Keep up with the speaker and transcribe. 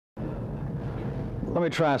Let me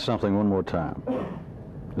try something one more time,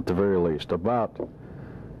 at the very least, about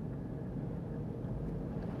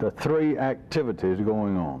the three activities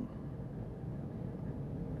going on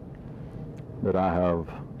that I have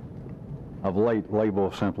of late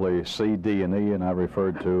labeled simply C, D, and E, and I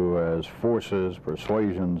referred to as forces,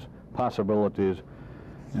 persuasions, possibilities,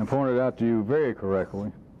 and pointed out to you very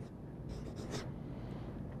correctly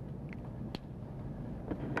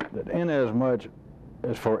that inasmuch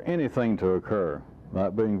as for anything to occur,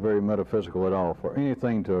 not being very metaphysical at all, for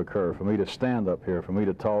anything to occur, for me to stand up here, for me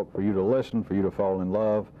to talk, for you to listen, for you to fall in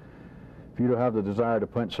love, for you to have the desire to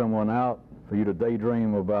punch someone out, for you to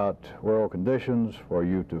daydream about world conditions, for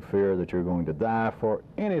you to fear that you're going to die, for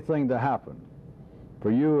anything to happen, for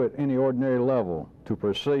you at any ordinary level to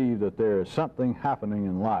perceive that there is something happening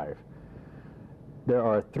in life, there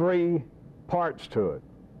are three parts to it.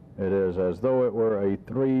 It is as though it were a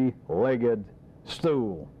three-legged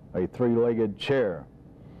stool, a three-legged chair.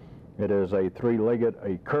 It is a three-legged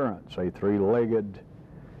occurrence, a three-legged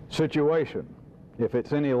situation. If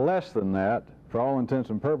it's any less than that, for all intents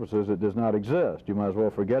and purposes, it does not exist. You might as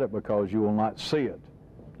well forget it, because you will not see it.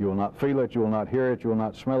 You will not feel it, you will not hear it, you will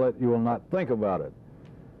not smell it, you will not think about it.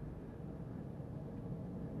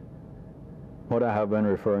 What I have been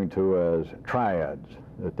referring to as triads,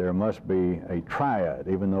 that there must be a triad,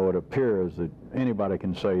 even though it appears that anybody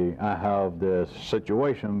can say, I have this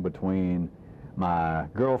situation between my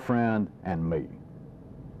girlfriend and me.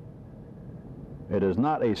 It is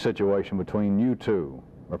not a situation between you two,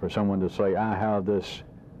 or for someone to say, I have this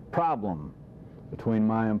problem between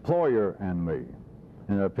my employer and me.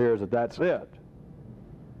 And it appears that that's it.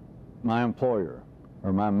 My employer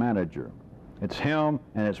or my manager. It's him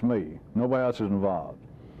and it's me. Nobody else is involved.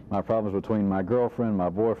 My problem's between my girlfriend, my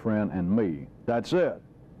boyfriend, and me. That's it.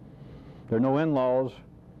 There are no in-laws.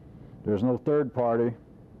 There's no third party.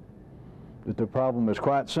 The problem is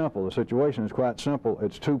quite simple. The situation is quite simple.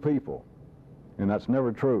 It's two people. And that's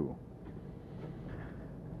never true.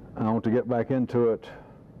 I want to get back into it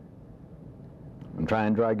and try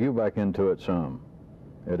and drag you back into it some.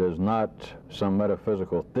 It is not some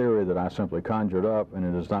metaphysical theory that I simply conjured up, and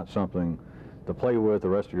it is not something to play with the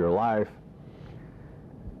rest of your life.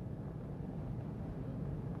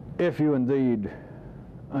 If you indeed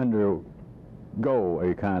undergo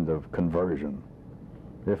a kind of conversion,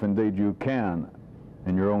 if indeed you can,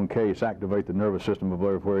 in your own case, activate the nervous system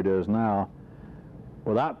above where it is now,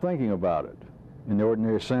 without thinking about it, in the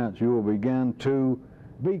ordinary sense, you will begin to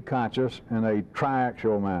be conscious in a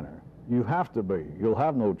triaxial manner. You have to be. You'll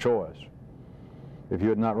have no choice. If you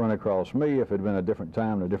had not run across me, if it had been a different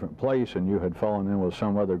time in a different place, and you had fallen in with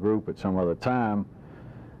some other group at some other time,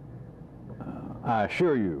 I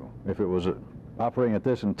assure you, if it was operating at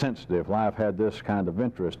this intensity, if life had this kind of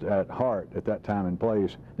interest at heart at that time and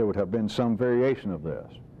place, there would have been some variation of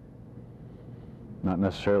this. Not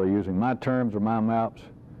necessarily using my terms or my maps.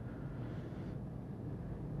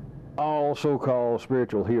 All so-called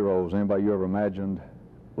spiritual heroes, anybody you ever imagined,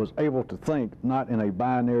 was able to think not in a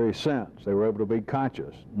binary sense. They were able to be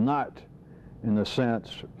conscious, not in the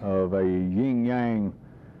sense of a yin-yang,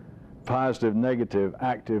 positive, negative,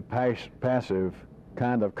 active, passive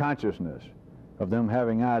kind of consciousness, of them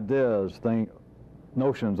having ideas,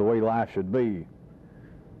 notions the way life should be,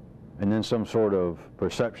 and then some sort of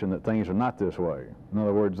perception that things are not this way. In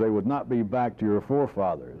other words, they would not be back to your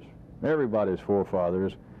forefathers, everybody's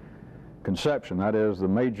forefathers, conception, that is the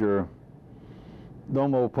major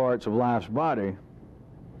domo parts of life's body,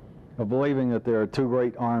 of believing that there are two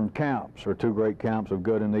great armed camps, or two great camps of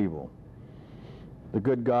good and evil. The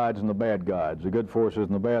good gods and the bad gods, the good forces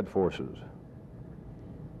and the bad forces.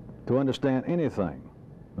 To understand anything,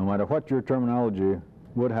 no matter what your terminology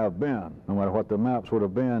would have been, no matter what the maps would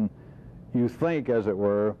have been, you think, as it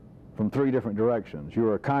were, from three different directions. You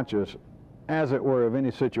are conscious, as it were, of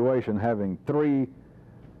any situation having three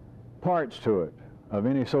parts to it, of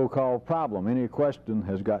any so-called problem. Any question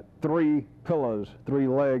has got three pillars, three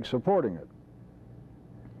legs supporting it.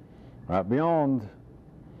 Right beyond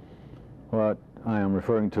what I am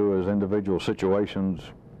referring to as individual situations,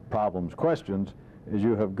 problems, questions, is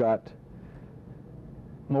you have got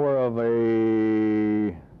more of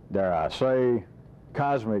a, dare I say,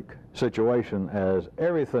 cosmic situation, as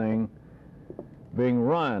everything being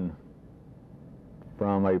run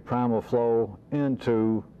from a primal flow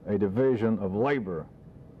into a division of labor.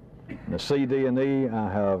 The C, D, and E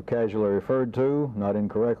I have casually referred to, not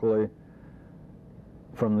incorrectly,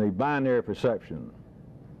 from the binary perception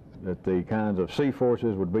that the kinds of C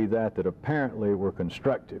forces would be that apparently were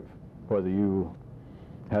constructive, whether you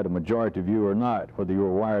had a majority view or not, whether you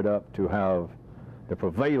were wired up to have the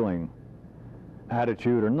prevailing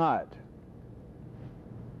attitude or not.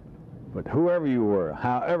 But whoever you were,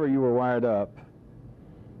 however you were wired up,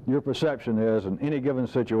 your perception is in any given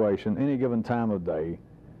situation, any given time of day,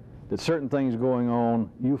 that certain things going on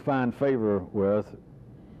you find favor with.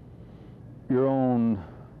 Your own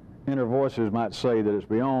inner voices might say that it's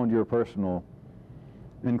beyond your personal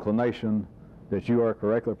inclination, that you are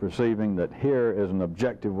correctly perceiving that here is an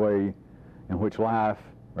objective way in which life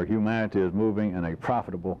or humanity is moving in a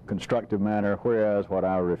profitable, constructive manner, whereas what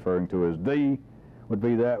I'm referring to as D would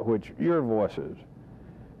be that which your voices,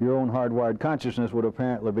 your own hardwired consciousness would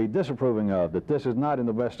apparently be disapproving of, that this is not in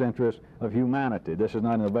the best interest of humanity, this is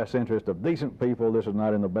not in the best interest of decent people, this is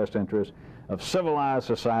not in the best interest of civilized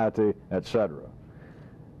society, etc.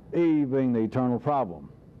 E being the eternal problem,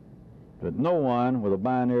 that no one with a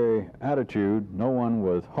binary attitude, no one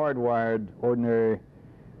with hardwired, ordinary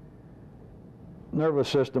nervous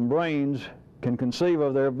system brains can conceive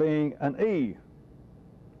of there being an E.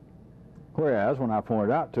 Whereas, when I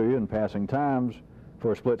pointed out to you in passing times,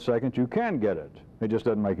 for a split second, you can get it. It just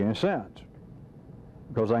doesn't make any sense.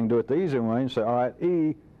 Because I can do it the easy way and say, all right,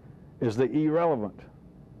 E is the irrelevant.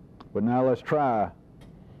 But now let's try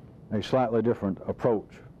a slightly different approach.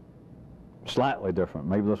 Slightly different.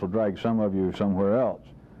 Maybe this will drag some of you somewhere else.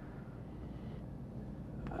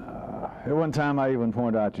 At one time I even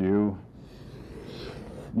pointed out to you,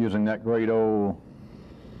 using that great old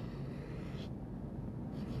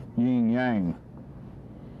yin-yang.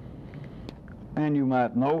 And you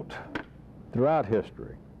might note throughout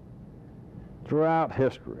history,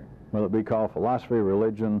 whether it be called philosophy,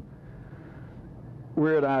 religion,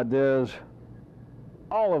 weird ideas,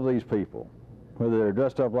 all of these people, whether they're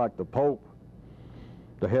dressed up like the Pope,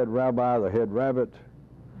 the head rabbi, the head rabbit,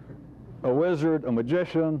 a wizard, a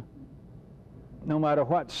magician, no matter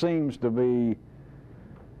what seems to be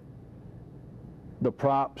the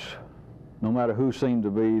props, no matter who seemed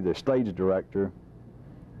to be the stage director,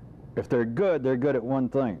 if they're good at one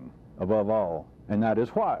thing above all, and that is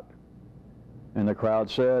what? And the crowd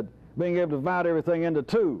said, being able to divide everything into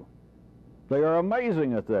two. They are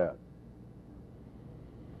amazing at that.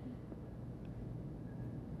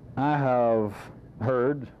 I have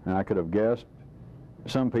heard, and I could have guessed,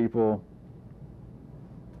 some people,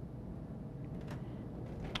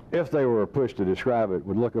 if they were pushed to describe it,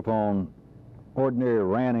 would look upon ordinary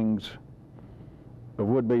rantings of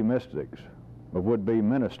would-be mystics, of would-be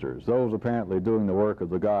ministers, those apparently doing the work of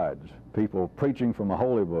the gods, people preaching from a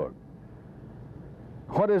holy book.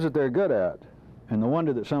 What is it they're good at? And the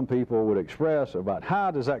wonder that some people would express about how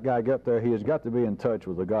does that guy get there? He has got to be in touch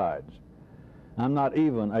with the gods. I'm not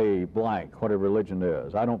even a blank, what a religion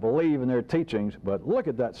is. I don't believe in their teachings, but look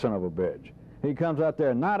at that son of a bitch. He comes out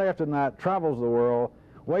there night after night, travels the world,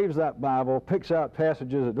 waves that Bible, picks out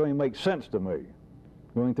passages that don't even make sense to me.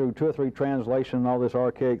 Going through 2 or 3 translations and all this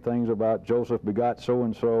archaic things about Joseph begot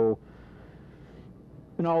so-and-so,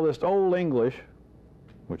 and all this old English,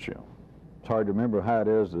 which, you know, it's hard to remember how it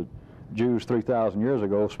is that Jews 3,000 years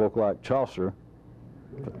ago spoke like Chaucer.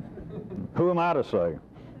 Who am I to say?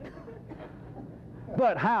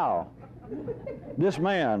 But how this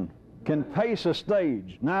man can pace a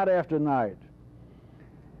stage night after night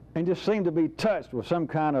and just seem to be touched with some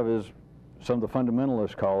kind of, as some of the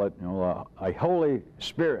fundamentalists call it, you know, a holy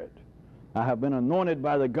spirit. I have been anointed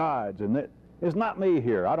by the gods, and it's not me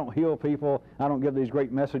here. I don't heal people. I don't give these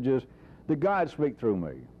great messages. The gods speak through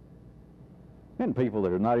me. And people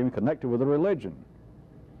that are not even connected with a religion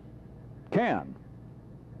can,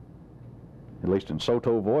 at least in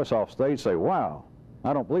Soto voice off stage, say, wow,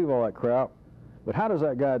 I don't believe all that crap, but how does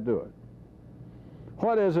that guy do it?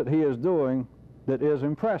 What is it he is doing that is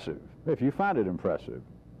impressive, if you find it impressive?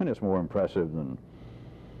 And it's more impressive than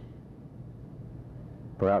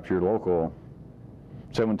perhaps your local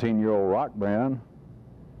 17-year-old rock band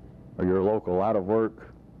or your local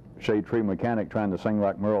out-of-work shade tree mechanic trying to sing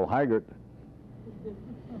like Merle Haggard.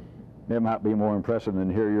 It might be more impressive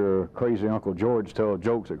than hear your crazy Uncle George tell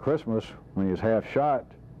jokes at Christmas when he's half shot.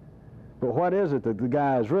 But what is it that the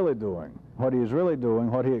guy is really doing? What he is really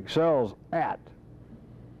doing, what he excels at,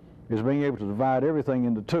 is being able to divide everything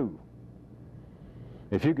into two.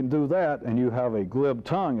 If you can do that and you have a glib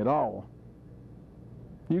tongue at all,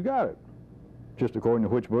 you got it. Just according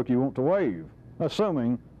to which book you want to wave,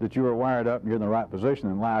 assuming that you are wired up and you're in the right position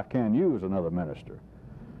and life can use another minister.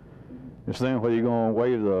 It's then whether you're going to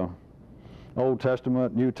wave the Old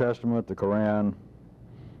Testament, New Testament, the Quran,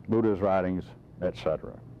 Buddha's writings,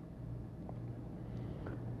 etc.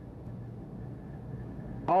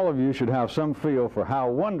 All of you should have some feel for how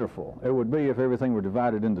wonderful it would be if everything were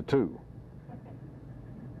divided into two.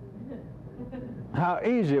 How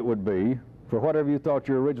easy it would be for whatever you thought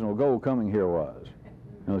your original goal coming here was.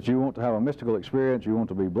 You know, that you want to have a mystical experience, you want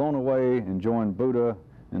to be blown away and join Buddha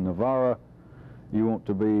and Nirvana, you want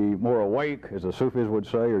to be more awake, as the Sufis would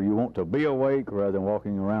say, or you want to be awake rather than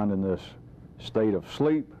walking around in this state of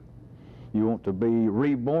sleep. You want to be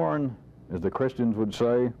reborn, as the Christians would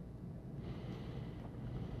say.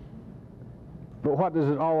 But what does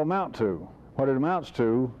it all amount to? What it amounts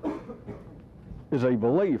to is a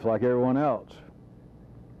belief like everyone else.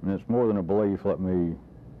 And it's more than a belief, let me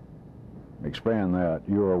expand that.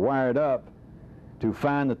 You are wired up to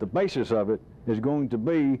find that the basis of it is going to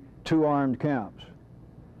be two armed camps.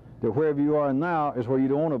 That wherever you are now is where you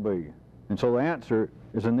don't want to be. And so the answer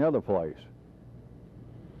is in the other place.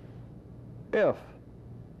 If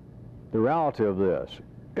the reality of this,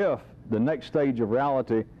 if the next stage of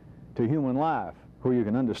reality to human life, where you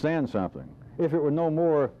can understand something, if it were no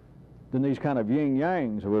more than these kind of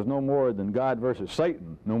yin-yangs, it was no more than God versus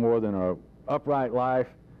Satan, no more than an upright life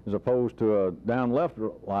as opposed to a down-left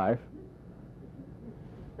life,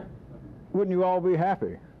 wouldn't you all be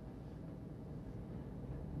happy?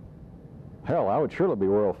 Hell, I would surely be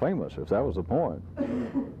world famous if that was the point.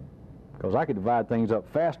 Because I could divide things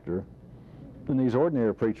up faster than these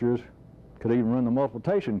ordinary preachers could even run the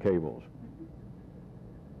multiplication cables,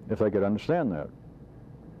 if they could understand that.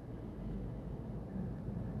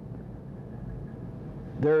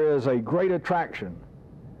 There is a great attraction.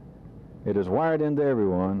 It is wired into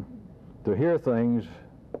everyone to hear things,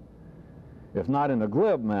 if not in a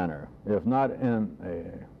glib manner, if not in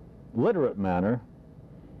a literate manner,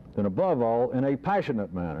 then above all in a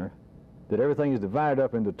passionate manner, that everything is divided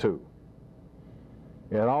up into two.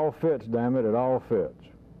 It all fits, damn it, it all fits.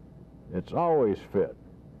 It's always fit.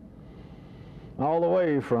 All the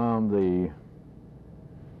way from the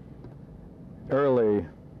early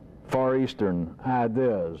Far Eastern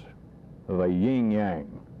ideas of a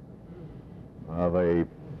yin-yang, of a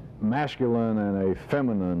masculine and a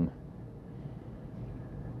feminine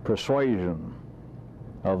persuasion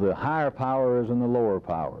of the higher powers and the lower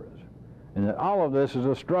powers, and that all of this is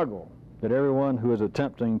a struggle, that everyone who is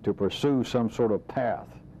attempting to pursue some sort of path,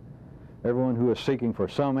 everyone who is seeking for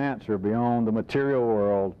some answer beyond the material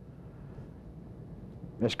world,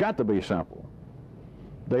 it's got to be simple.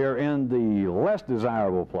 They are in the less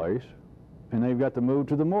desirable place, and they've got to move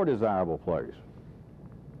to the more desirable place.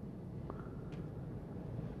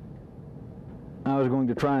 I was going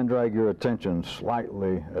to try and drag your attention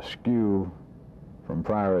slightly askew from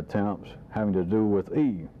prior attempts having to do with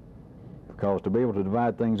E, because to be able to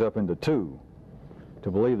divide things up into two,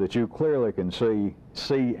 to believe that you clearly can see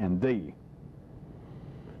C and D,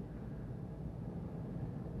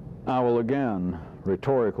 I will again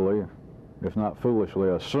rhetorically, if not foolishly,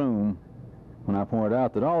 assume when I point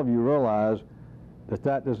out that all of you realize that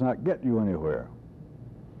that does not get you anywhere.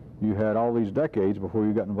 You had all these decades before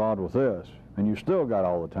you got involved with this, and you still got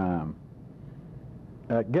all the time.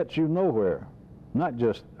 That gets you nowhere. Not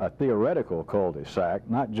just a theoretical cul-de-sac,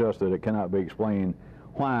 not just that it cannot be explained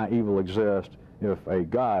why evil exists if a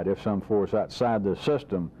God, if some force outside the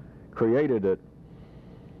system created it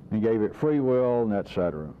and gave it free will and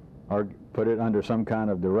etc., or put it under some kind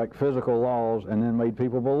of direct physical laws and then made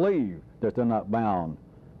people believe that they're not bound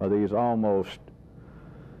by these almost,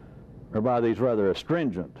 or by these rather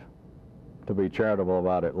astringent, to be charitable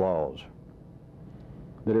about it, laws.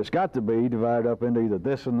 That it's got to be divided up into either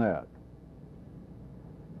this and that.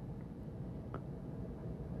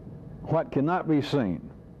 What cannot be seen,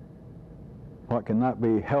 what cannot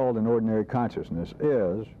be held in ordinary consciousness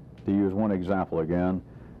is, to use one example again,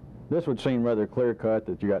 this would seem rather clear-cut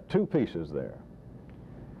that you got two pieces there.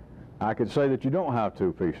 I could say that you don't have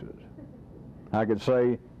two pieces. I could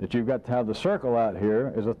say that you've got to have the circle out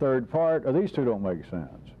here as a third part, or these two don't make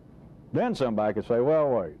sense. Then somebody could say, well,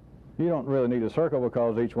 wait, you don't really need a circle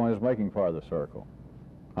because each one is making part of the circle.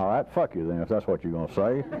 All right, fuck you then, if that's what you're going to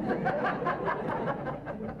say.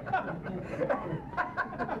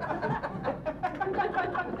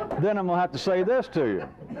 Then I'm going to have to say this to you.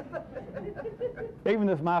 Even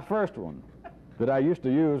if my first one that I used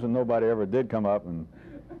to use and nobody ever did come up and,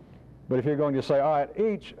 but if you're going to say, all right,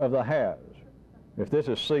 each of the halves, if this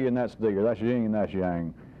is C and that's D, or that's yin and that's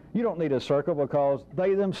yang, you don't need a circle because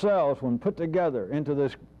they themselves, when put together into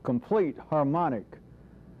this complete harmonic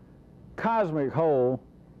cosmic whole,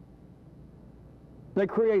 they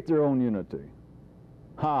create their own unity.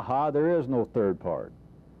 Ha ha, there is no third part.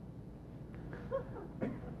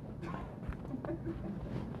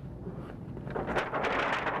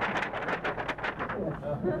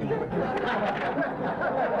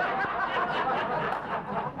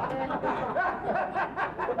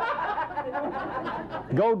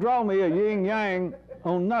 Go draw me a yin-yang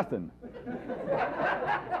on nothing.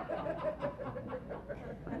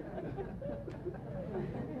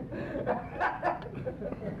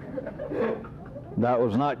 That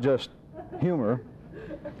was not just humor.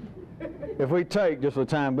 If we take, just for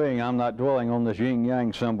the time being, I'm not dwelling on this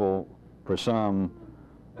yin-yang symbol for some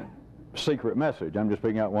secret message. I'm just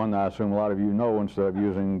picking out one that I assume a lot of you know instead of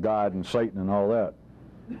using God and Satan and all that.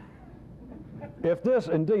 If this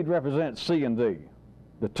indeed represents C and D,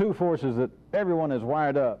 the two forces that everyone is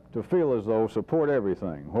wired up to feel as though support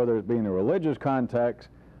everything, whether it be in a religious context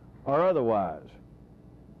or otherwise,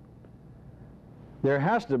 there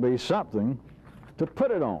has to be something to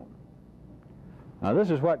put it on. Now,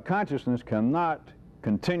 this is what consciousness cannot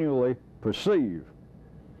continually perceive.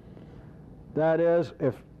 That is,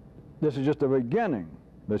 if this is just the beginning,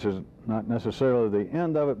 this is not necessarily the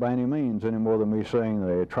end of it by any means, any more than me saying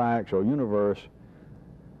that a triaxial universe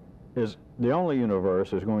is the only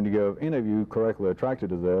universe that's going to give any of you correctly attracted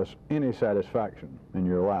to this any satisfaction in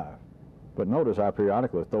your life. But notice I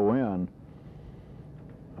periodically throw in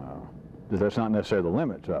that that's not necessarily the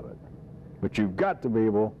limits of it. But you've got to be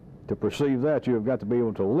able to perceive that. You've got to be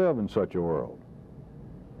able to live in such a world.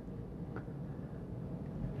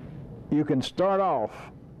 You can start off,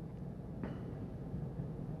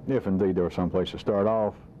 if indeed there was some place to start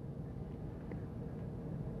off,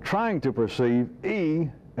 trying to perceive E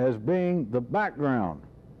as being the background.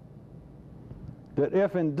 That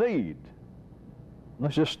if indeed,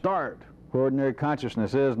 let's just start where ordinary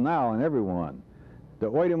consciousness is now in everyone, that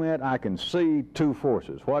wait a minute, I can see two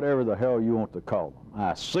forces, whatever the hell you want to call them.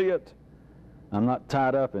 I see it. I'm not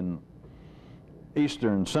tied up in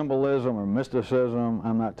Eastern symbolism or mysticism.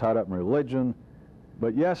 I'm not tied up in religion.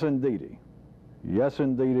 But yes, indeedy,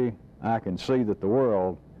 I can see that the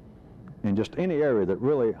world, in just any area that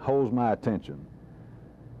really holds my attention,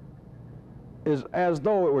 is as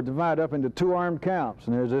though it were divided up into two armed camps,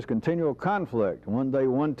 and there's this continual conflict. One day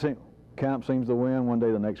one camp seems to win, one day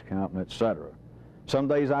the next camp, and etc. Some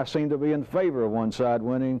days I seem to be in favor of one side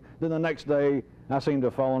winning, then the next day I seem to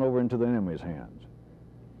have fallen over into the enemy's hands.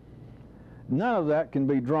 None of that can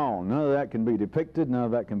be drawn, none of that can be depicted, none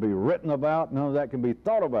of that can be written about, none of that can be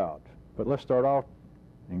thought about. But let's start off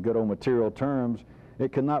in good old material terms.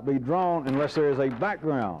 It cannot be drawn unless there is a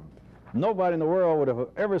background. Nobody in the world would have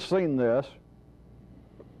ever seen this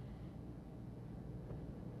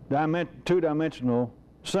two-dimensional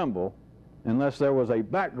symbol unless there was a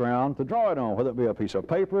background to draw it on, whether it be a piece of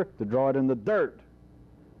paper, to draw it in the dirt,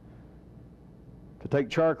 to take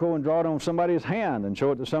charcoal and draw it on somebody's hand and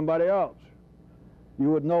show it to somebody else. You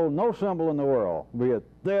would know no symbol in the world, be it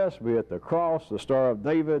this, be it the cross, the Star of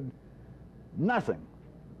David, nothing.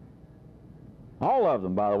 All of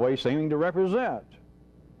them, by the way, seeming to represent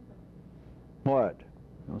what?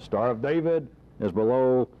 The Star of David is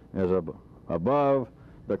below, is above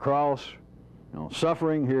the cross,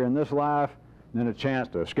 suffering here in this life, then a chance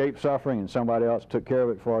to escape suffering and somebody else took care of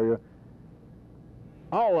it for you.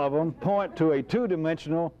 All of them point to a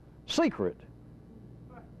two-dimensional secret.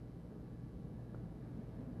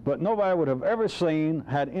 But nobody would have ever seen,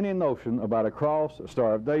 had any notion about a cross, a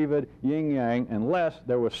Star of David, yin-yang, unless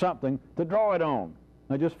there was something to draw it on.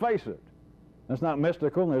 Now just face it. That's not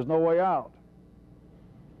mystical and there's no way out.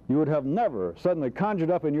 You would have never suddenly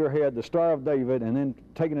conjured up in your head the Star of David and then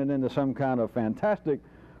taken it into some kind of fantastic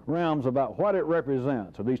realms about what it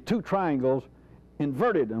represents. So these two triangles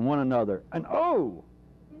inverted in one another. And oh,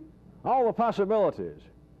 all the possibilities.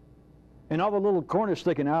 And all the little corners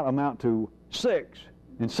sticking out amount to 6.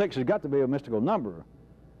 And 6 has got to be a mystical number.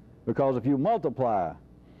 Because if you multiply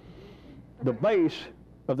the base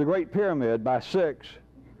of the Great Pyramid by 6,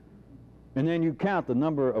 and then you count the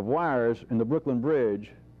number of wires in the Brooklyn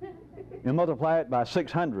Bridge, and multiply it by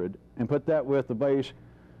 600 and put that with the base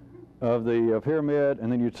of the pyramid,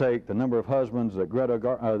 and then you take the number of husbands that that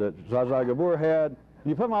Zsa Zsa Gabor had, and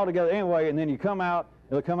you put them all together anyway, and then you come out,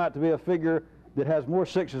 it'll come out to be a figure that has more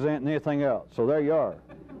 6s in it than anything else. So there you are.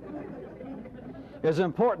 As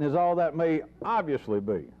important as all that may obviously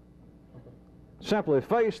be, simply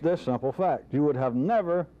face this simple fact. You would have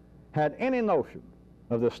never had any notion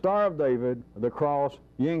of the Star of David, the cross,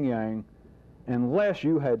 yin-yang, unless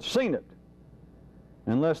you had seen it,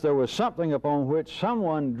 unless there was something upon which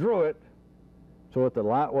someone drew it so that the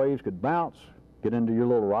light waves could bounce, get into your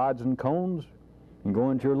little rods and cones, and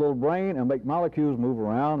go into your little brain and make molecules move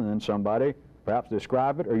around, and then somebody perhaps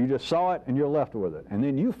describe it, or you just saw it and you're left with it. And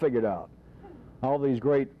then you figured out all these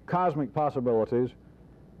great cosmic possibilities,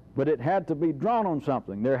 but it had to be drawn on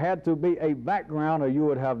something. There had to be a background or you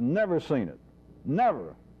would have never seen it.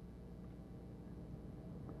 Never.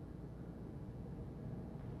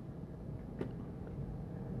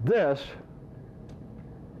 This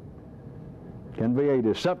can be a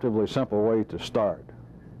deceptively simple way to start,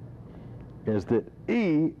 is that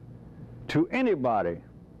E, to anybody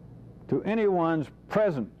to anyone's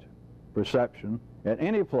present perception at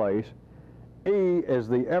any place, E is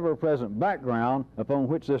the ever-present background upon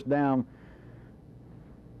which this damn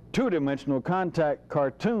two-dimensional contact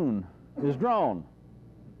cartoon is drawn.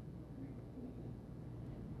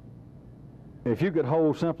 If you could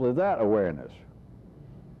hold simply that awareness,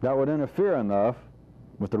 that would interfere enough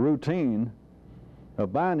with the routine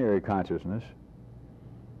of binary consciousness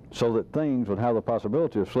so that things would have the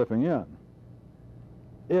possibility of slipping in.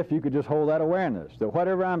 If you could just hold that awareness, that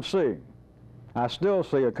whatever I'm seeing, I still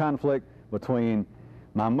see a conflict between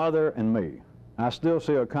my mother and me. I still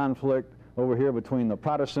see a conflict over here between the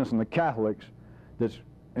Protestants and the Catholics that's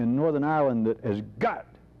in Northern Ireland that has got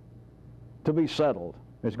to be settled.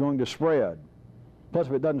 It's going to spread. Plus,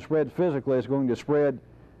 if it doesn't spread physically, it's going to spread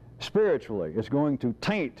spiritually. It's going to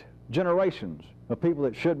taint generations of people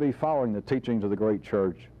that should be following the teachings of the great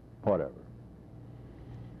church, whatever.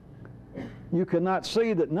 You cannot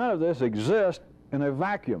see that none of this exists in a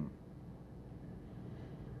vacuum.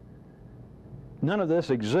 None of this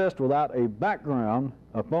exists without a background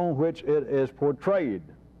upon which it is portrayed.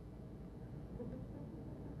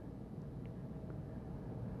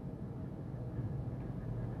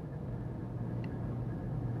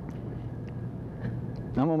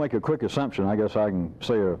 I'm going to make a quick assumption. I guess I can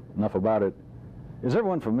say enough about it. Is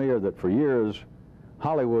everyone familiar that for years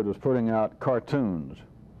Hollywood was putting out cartoons?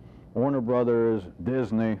 Warner Brothers,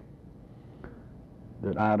 Disney,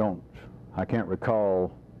 that I can't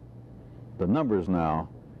recall the numbers now,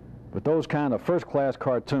 but those kind of first-class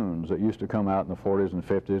cartoons that used to come out in the 40s and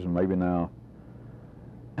 50s and maybe now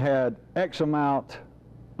had X amount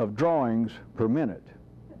of drawings per minute.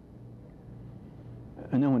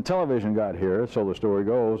 And then when television got here, so the story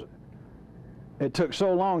goes, it took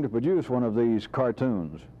so long to produce one of these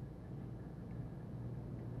cartoons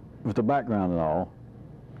with the background and all,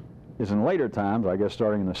 is in later times, I guess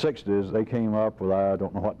starting in the 60s, they came up with, I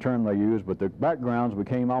don't know what term they used, but the backgrounds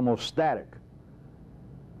became almost static.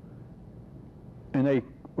 And they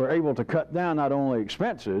were able to cut down not only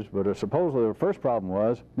expenses, but supposedly the first problem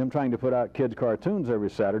was them trying to put out kids' cartoons every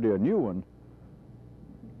Saturday, a new one,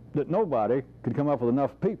 that nobody could come up with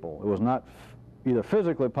enough people. It was not either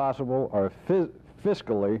physically possible or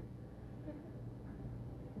fiscally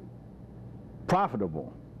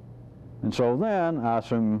profitable. And so then, I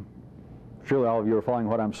assume, surely all of you are following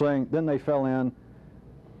what I'm saying, then they fell in,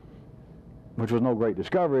 which was no great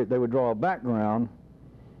discovery, they would draw a background,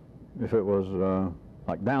 if it was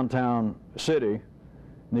like downtown city,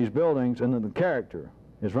 these buildings, and then the character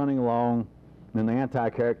is running along, and the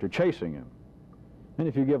anti-character chasing him. And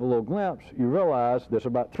if you give a little glimpse, you realize there's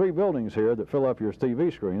about 3 buildings here that fill up your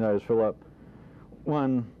TV screen, that is, fill up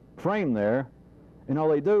one frame there, and all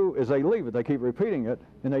they do is they leave it, they keep repeating it,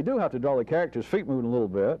 and they do have to draw the character's feet moving a little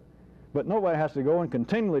bit, but nobody has to go and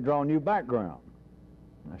continually draw a new background.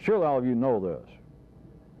 Now, surely all of you know this.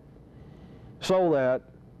 So that,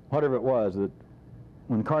 whatever it was, that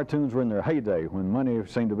when cartoons were in their heyday, when money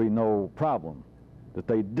seemed to be no problem, that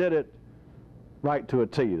they did it right to a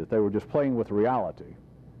T, that they were just playing with reality.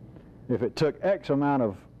 If it took X amount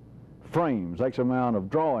of frames, X amount of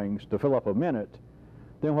drawings to fill up a minute,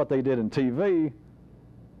 then what they did in TV,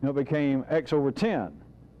 it became X over 10.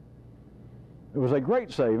 It was a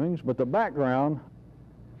great savings, but the background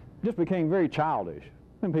just became very childish.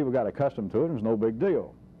 And people got accustomed to it, it was no big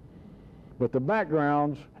deal. But the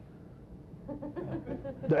backgrounds,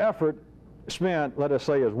 the effort spent, let us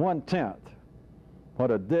say, is 1/10 what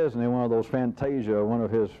a Disney, one of those Fantasia, one of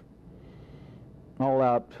his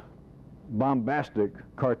all-out bombastic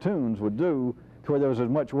cartoons would do, to where there was as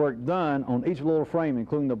much work done on each little frame,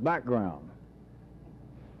 including the background.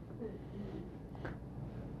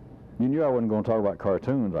 You knew I wasn't going to talk about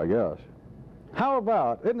cartoons, I guess. How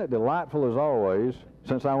about, isn't it delightful as always,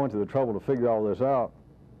 since I went to the trouble to figure all this out,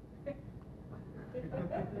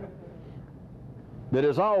 that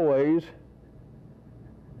as always,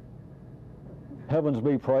 heavens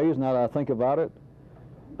be praised, now that I think about it,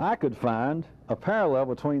 I could find a parallel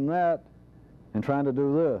between that and trying to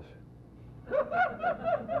do this.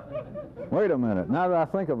 Wait a minute, now that I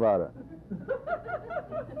think about it.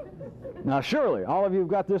 Now surely, all of you have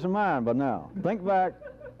got this in mind by now. Think back.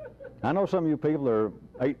 I know some of you people are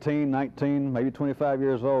 18, 19, maybe 25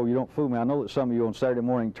 years old. You don't fool me. I know that some of you on Saturday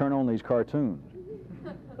morning turn on these cartoons.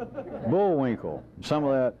 Bullwinkle, some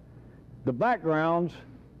of that. The backgrounds,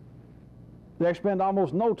 they expend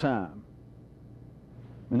almost no time.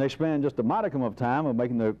 And they spend just a modicum of time of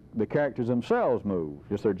making the characters themselves move.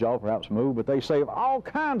 Just their jaw perhaps move, but they save all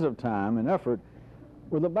kinds of time and effort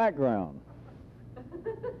with the background.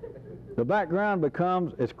 The background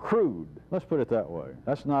becomes, it's crude. Let's put it that way.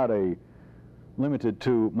 That's not a limited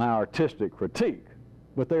to my artistic critique,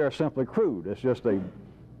 but they are simply crude. It's just a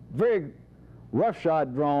very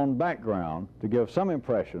roughshod drawn background to give some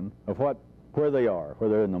impression of where they are,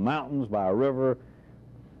 whether they're in the mountains, by a river,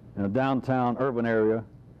 in a downtown urban area.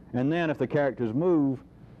 And then if the characters move,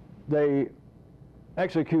 they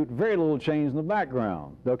execute very little change in the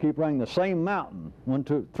background. They'll keep running the same mountain, 1,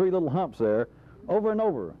 2, 3 little humps there, over and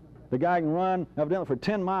over. The guy can run evidently for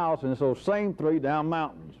 10 miles, and it's those same 3 down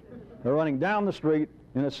mountains. They're running down the street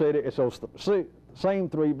in a city, it's those same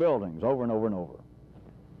 3 buildings over and over and over.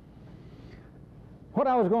 What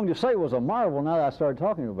I was going to say was a marvel now that I started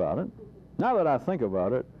talking about it. Now that I think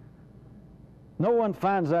about it, no one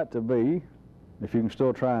finds that to be, if you can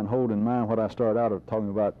still try and hold in mind what I started out of talking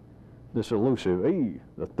about, this elusive E,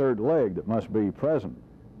 the third leg that must be present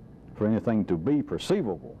for anything to be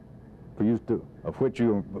perceivable, for you to, of which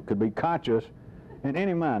you could be conscious in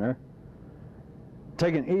any manner.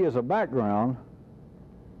 Taking E as a background,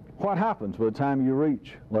 what happens by the time you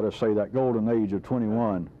reach, let us say, that golden age of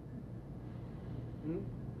 21?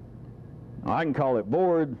 I can call it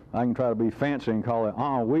bored, I can try to be fancy and call it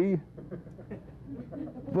ennui,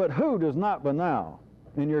 but who does not by now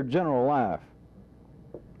in your general life?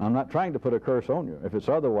 I'm not trying to put a curse on you. If it's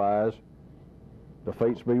otherwise, the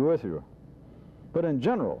fates be with you. But in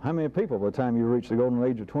general, how many people by the time you reach the golden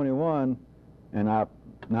age of 21, and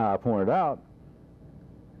now I pointed out,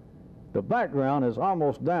 the background is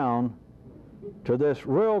almost down to this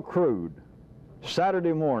real crude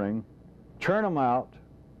Saturday morning, churn them out,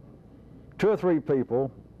 2 or 3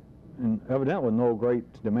 people, and evidently with no great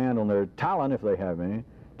demand on their talent, if they have any,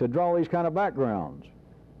 to draw these kind of backgrounds.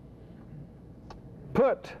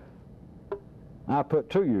 I put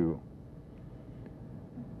to you,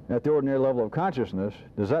 at the ordinary level of consciousness,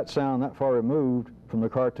 does that sound that far removed from the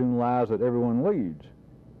cartoon lives that everyone leads?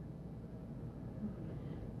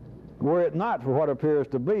 Were it not for what appears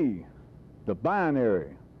to be the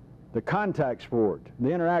binary, the contact sport, the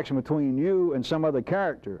interaction between you and some other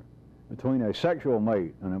character, between a sexual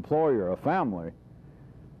mate, an employer, a family,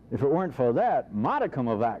 if it weren't for that modicum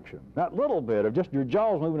of action, that little bit of just your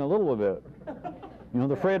jaws moving a little bit, you know,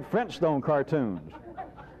 the Fred Flintstone cartoons,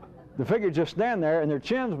 the figures just stand there and their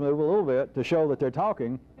chins move a little bit to show that they're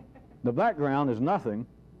talking. The background is nothing.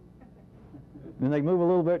 Then they move a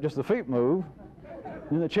little bit, just the feet move.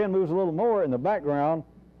 Then the chin moves a little more, and the background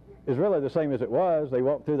is really the same as it was. They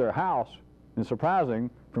walk through their house, and surprising,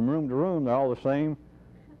 from room to room, they're all the same.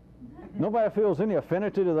 Nobody feels any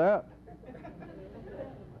affinity to that.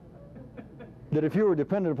 That if you were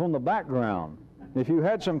dependent upon the background, if you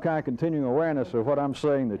had some kind of continuing awareness of what I'm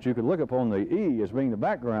saying, that you could look upon the E as being the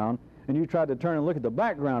background, and you tried to turn and look at the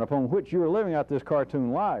background upon which you were living out this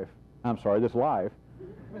cartoon life, this life,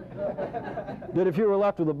 that if you were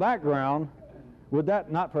left with the background, would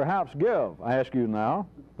that not perhaps give, I ask you now,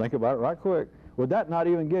 think about it right quick, would that not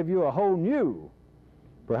even give you a whole new,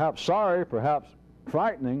 perhaps sorry, perhaps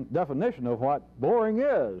frightening definition of what boring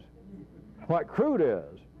is, what crude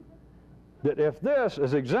is? That if this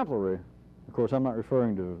is exemplary, of course I'm not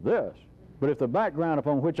referring to this, but if the background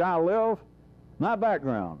upon which I live, my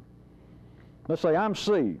background, let's say I'm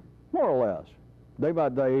C, more or less, day by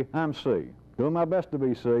day I'm C, doing my best to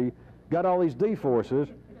be C, got all these D forces,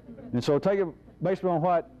 and so take it based on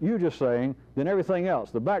what you're just saying, then everything else,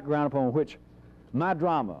 the background upon which my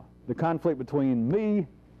drama, the conflict between me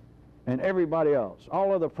and everybody else,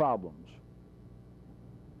 all other problems,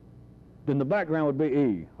 then the background would be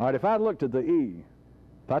E. All right, if I looked at the E,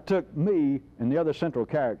 if I took me and the other central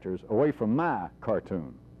characters away from my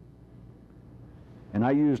cartoon, and I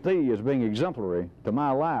used E as being exemplary to my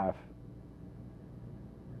life,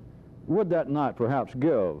 would that not perhaps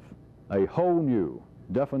give a whole new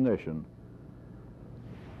definition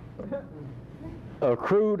of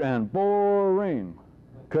crude and boring?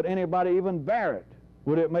 Could anybody even bear it?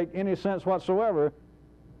 Would it make any sense whatsoever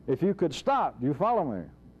if you could stop? Do you follow me?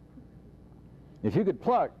 If you could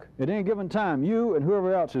pluck at any given time, you and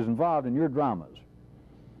whoever else is involved in your dramas.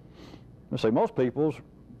 Let's say most people's,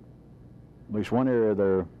 at least one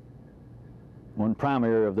prime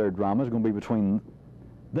area of their drama is going to be between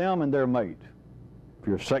them and their mate. If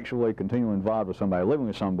you're sexually continually involved with somebody, living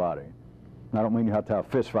with somebody, I don't mean you have to have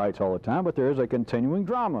fist fights all the time, but there is a continuing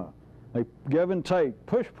drama, a give and take,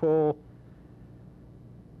 push-pull.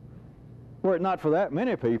 Were it not for that,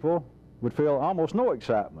 many people would feel almost no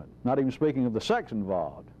excitement, not even speaking of the sex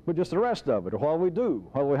involved, but just the rest of it, or what do we do?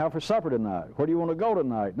 What do we have for supper tonight? Where do you want to go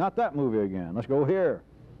tonight? Not that movie again. Let's go here.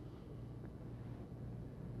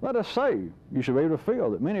 Let us say you should be able to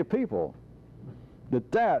feel that many people,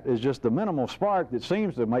 that is just the minimal spark that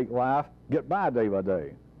seems to make life get by day by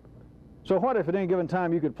day. So what if at any given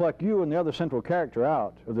time you could pluck you and the other central character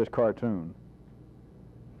out of this cartoon?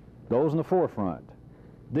 Those in the forefront,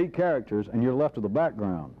 the characters, and you're left with the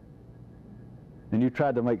background. And you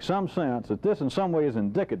tried to make some sense that this in some way is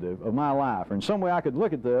indicative of my life, or in some way I could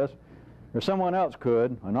look at this, or someone else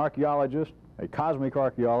could, an archaeologist, a cosmic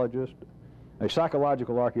archaeologist, a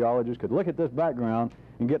psychological archaeologist could look at this background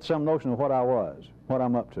and get some notion of what I was, what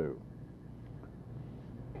I'm up to.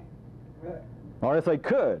 Or if they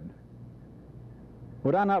could,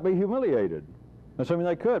 would I not be humiliated? Assuming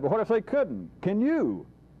they could. But what if they couldn't? Can you?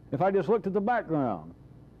 If I just looked at the background,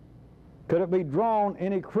 could it be drawn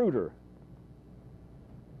any cruder?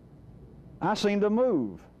 I seem to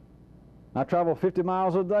move. I travel 50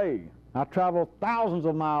 miles a day. I travel thousands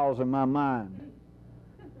of miles in my mind.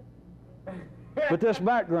 But this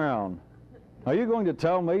background, are you going to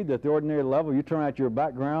tell me that the ordinary level, you turn out your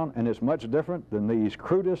background and it's much different than these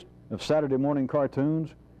crudest of Saturday morning cartoons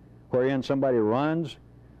wherein somebody runs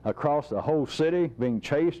across the whole city being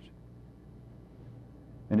chased?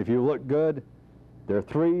 And if you look good, there are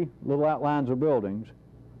 3 little outlines of buildings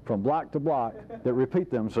from block to block that repeat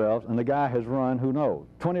themselves, and the guy has run, who knows,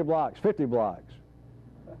 20 blocks, 50 blocks.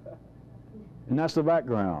 And that's the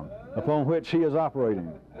background upon which he is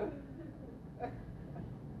operating.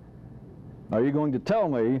 Are you going to tell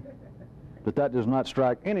me that that does not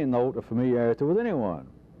strike any note of familiarity with anyone?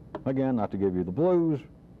 Again, not to give you the blues,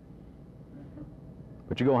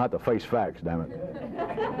 but you're going to have to face facts, damn it.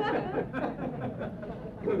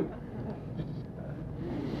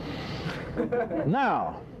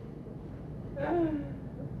 Now,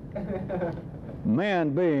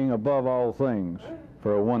 man being above all things,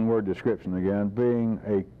 for a one-word description again, being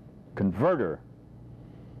a converter,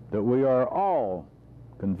 that we are all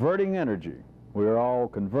converting energy. We are all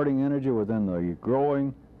converting energy within the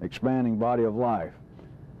growing, expanding body of life.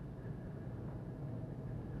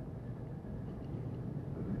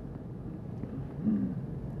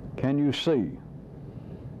 Can you see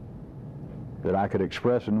that I could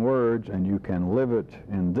express in words, and you can live it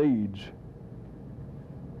in deeds,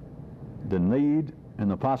 the need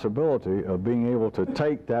and the possibility of being able to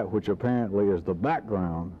take that which apparently is the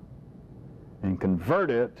background and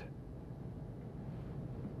convert it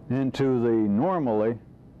into the normally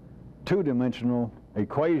two-dimensional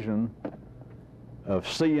equation of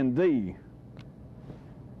C and D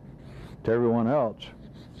to everyone else?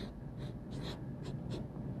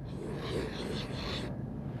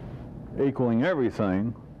 Equaling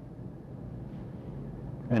everything,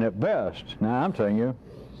 and at best, now I'm telling you,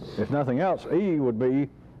 if nothing else, E would be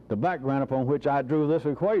the background upon which I drew this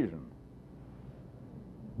equation.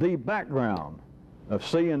 The background of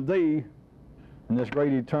C and D in this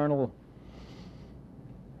great eternal,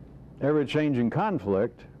 ever-changing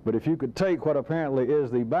conflict. But if you could take what apparently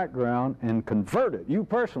is the background and convert it, you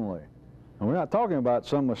personally, and we're not talking about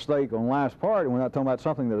some mistake on last part, and we're not talking about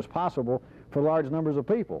something that is possible for large numbers of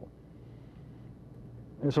people.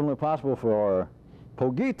 It's only possible for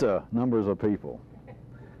Pogita numbers of people.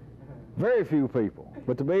 Very few people.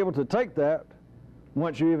 But to be able to take that,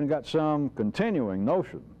 once you even got some continuing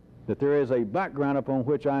notion that there is a background upon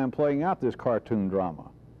which I am playing out this cartoon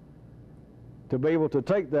drama, to be able to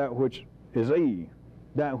take that which is E,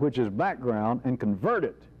 that which is background, and convert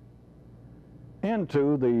it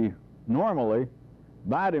into the normally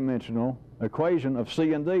bidimensional equation of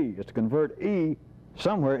C and D, is to convert E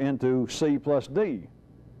somewhere into C plus D.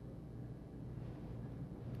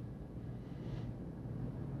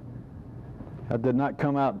 That did not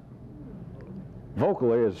come out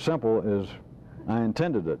vocally as simple as I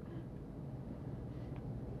intended it.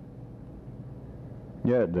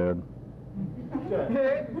 Yeah, it did.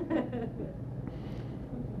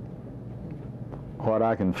 What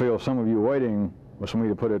I can feel some of you waiting was for me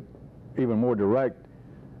to put it even more direct,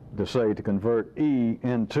 to say to convert E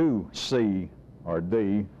into C or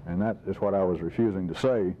D, and that is what I was refusing to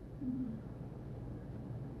say.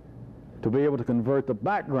 To be able to convert the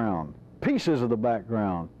background, pieces of the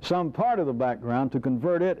background, some part of the background, to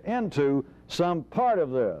convert it into some part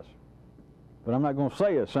of this. But I'm not going to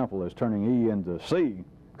say as simple as turning E into C,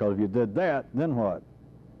 because if you did that, then what?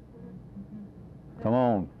 Come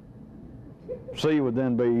on. C would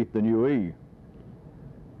then be the new E.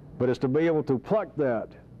 But it's to be able to pluck that,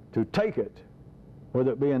 to take it,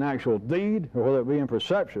 whether it be an actual deed or whether it be in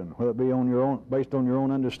perception, whether it be on your own, based on your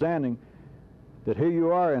own understanding, that here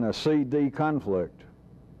you are in a C-D conflict,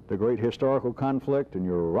 the great historical conflict, and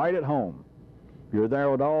you're right at home. You're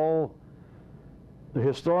there with all the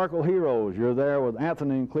historical heroes. You're there with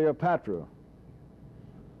Antony and Cleopatra.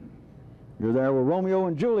 You're there with Romeo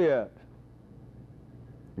and Juliet.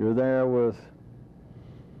 You're there with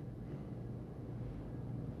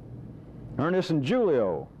Ernest and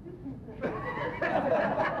Julio.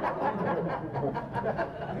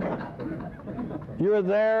 You're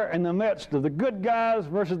there in the midst of the good guys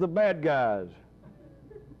versus the bad guys.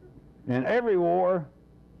 In every war,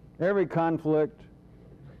 every conflict.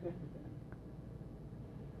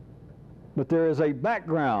 But there is a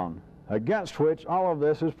background against which all of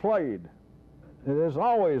this is played. It is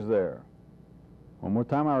always there. One more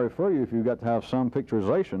time I refer you, if you've got to have some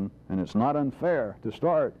picturization, and it's not unfair to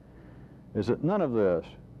start, is that none of this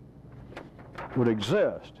would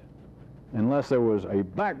exist unless there was a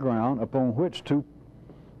background upon which to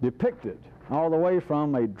depict it, all the way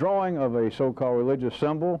from a drawing of a so-called religious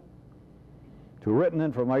symbol to written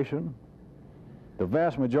information. The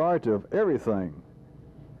vast majority of everything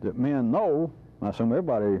that men know, I assume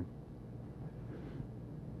everybody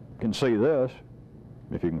can see this,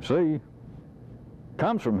 if you can see,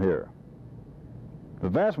 comes from here. The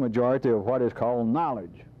vast majority of what is called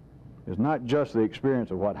knowledge is not just the experience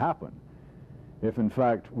of what happened. If in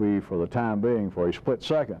fact we, for the time being, for a split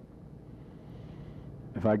second,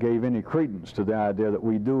 if I gave any credence to the idea that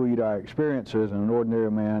we do eat our experiences and an ordinary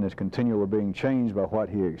man is continually being changed by what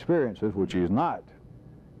he experiences, which he is not.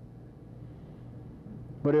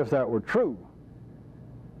 But if that were true,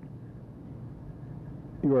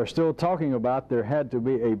 you are still talking about there had to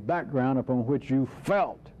be a background upon which you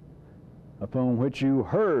felt, upon which you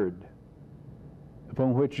heard,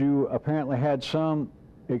 upon which you apparently had some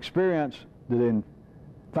experience that in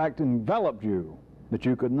fact enveloped you, that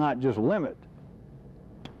you could not just limit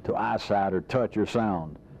to eyesight or touch or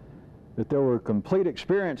sound. That there were complete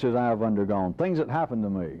experiences I have undergone, things that happened to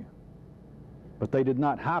me, but they did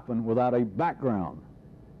not happen without a background.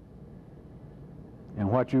 And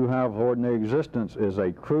what you have for ordinary existence is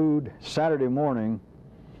a crude Saturday morning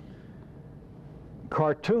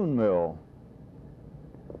cartoon mill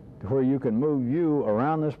to where you can move you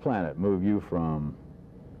around this planet, move you from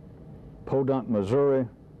Podunk, Missouri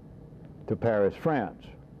to Paris, France,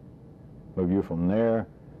 move you from there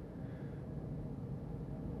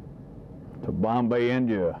to Bombay,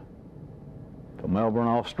 India, to Melbourne,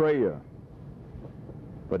 Australia.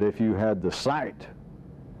 But if you had the sight,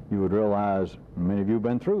 you would realize, many of you have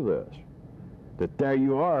been through this, that there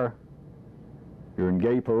you are, you're in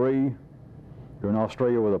Gay Paris, you're in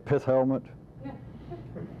Australia with a pith helmet,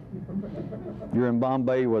 you're in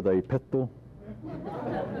Bombay with a pistol,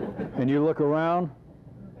 and you look around,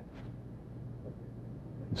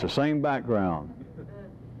 it's the same background.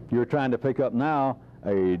 You're trying to pick up now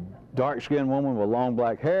a dark-skinned woman with long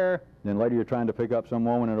black hair, then later you're trying to pick up some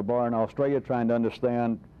woman in a bar in Australia, trying to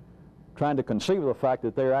understand, trying to conceive of the fact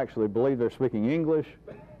that they actually believe they're speaking English.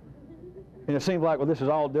 And it seems like, well, this is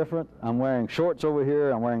all different. I'm wearing shorts over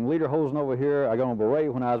here, I'm wearing lederhosen over here, I got on a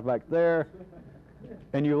beret when I was back there.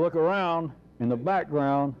 And you look around, in the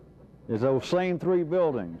background is those same three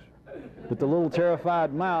buildings that the little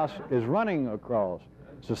terrified mouse is running across.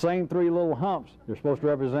 It's the same three little humps. They're supposed to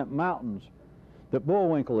represent mountains that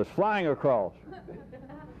Bullwinkle is flying across.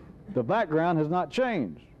 The background has not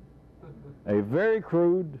changed. A very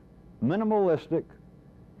crude, minimalistic,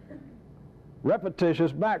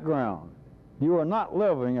 repetitious background. You are not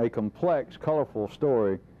living a complex, colorful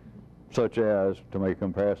story such as, to make a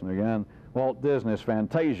comparison again, Walt Disney's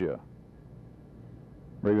Fantasia,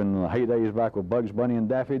 or even in the heydays back with Bugs Bunny and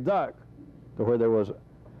Daffy Duck, to where there was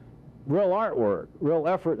real artwork, real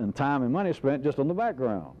effort and time and money spent just on the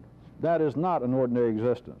background. That is not an ordinary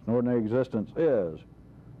existence. An ordinary existence is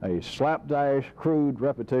a slapdash, crude,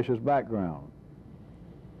 repetitious background.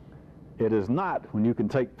 It is not when you can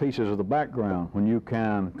take pieces of the background, when you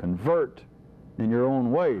can convert in your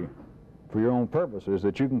own way, for your own purposes,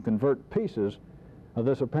 that you can convert pieces of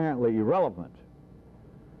this apparently irrelevant.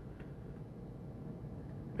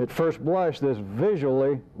 At first blush, this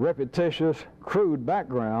visually repetitious, crude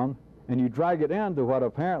background, and you drag it into what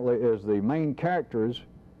apparently is the main characters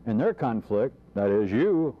in their conflict, that is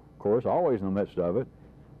you, of course, always in the midst of it,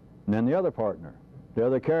 and then the other partner, the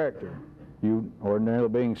other character. You ordinarily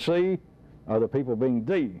being C, other people being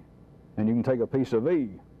D, and you can take a piece of E,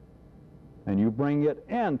 and you bring it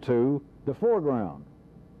into the foreground.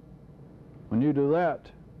 When you do that,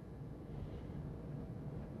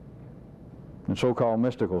 the so-called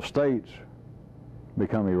mystical states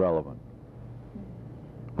become irrelevant.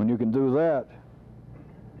 When you can do that,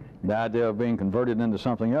 the idea of being converted into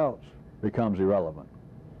something else becomes irrelevant.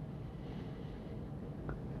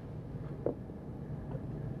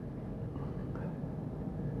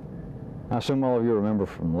 I assume all of you remember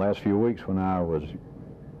from the last few weeks when I was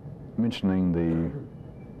mentioning the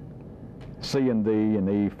C and D and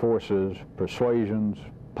E forces, persuasions,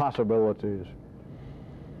 possibilities,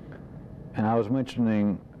 and I was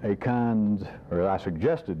mentioning a kind, or I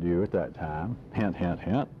suggested to you at that time, hint, hint,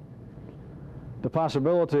 hint, the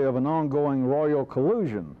possibility of an ongoing royal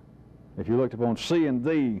collusion. If you looked upon C and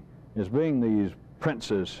D as being these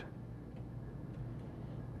princes,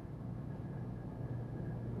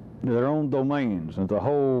 their own domains, and the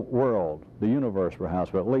whole world, the universe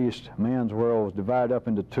perhaps, but at least man's world was divided up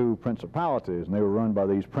into two principalities, and they were run by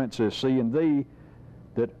these princes C and D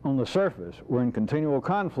that on the surface were in continual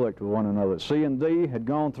conflict with one another. C and D had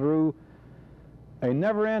gone through a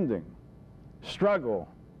never-ending struggle,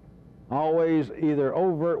 always either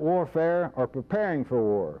overt warfare or preparing for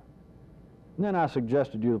war. And then I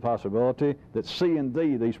suggested to you the possibility that C and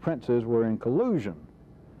D, these princes, were in collusion,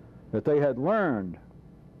 that they had learned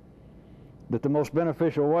that the most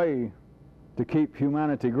beneficial way to keep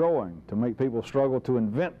humanity growing, to make people struggle to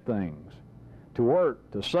invent things, to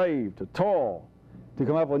work, to save, to toil, to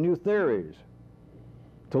come up with new theories,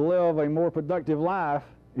 to live a more productive life,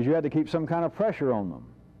 is you had to keep some kind of pressure on them.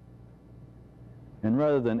 And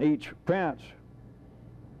rather than each prince,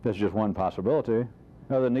 that's just one possibility,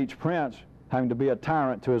 rather than each prince having to be a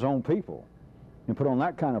tyrant to his own people and put on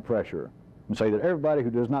that kind of pressure and say that everybody who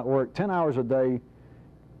does not work 10 hours a day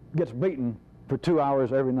gets beaten for 2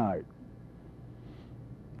 hours every night.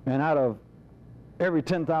 And out of every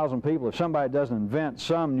 10,000 people, if somebody doesn't invent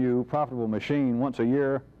some new profitable machine once a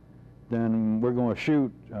year, then we're going to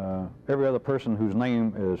shoot every other person whose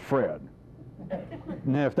name is Fred.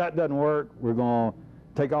 And if that doesn't work, we're going to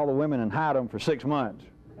take all the women and hide them for 6 months.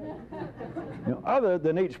 You know, other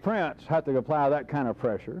than each prince had to apply that kind of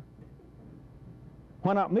pressure,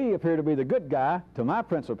 why not me appear to be the good guy to my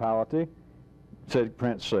principality, said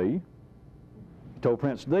Prince C. Told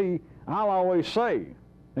Prince D, I'll always say,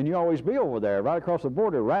 and you always be over there, right across the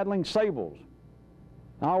border, rattling sables.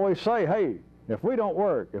 I always say, hey, if we don't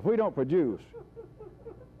work, if we don't produce,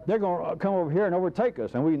 they're going to come over here and overtake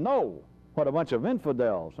us, and we know what a bunch of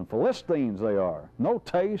infidels and Philistines they are. No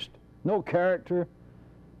taste, no character.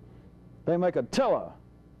 They make Attila,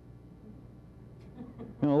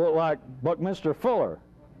 you know, look like Buckminster Fuller.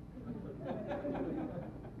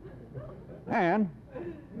 And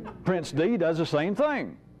Prince D does the same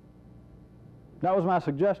thing. That was my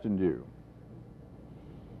suggestion to you,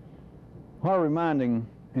 while reminding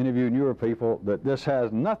any of you newer people that this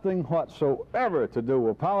has nothing whatsoever to do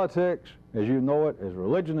with politics as you know it, as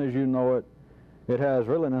religion as you know it. It has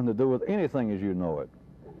really nothing to do with anything as you know it.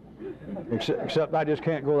 Except I just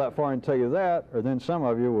can't go that far and tell you that, or then some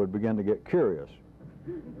of you would begin to get curious.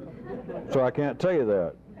 So I can't tell you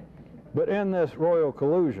that. But in this royal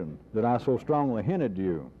collusion that I so strongly hinted to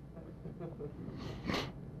you,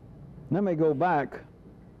 let me go back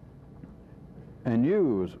and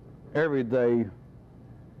use everyday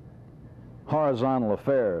horizontal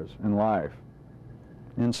affairs in life,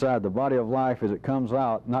 inside the body of life as it comes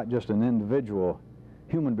out, not just in individual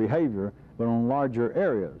human behavior, but on larger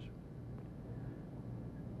areas.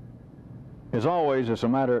 As always, it's a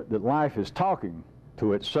matter that life is talking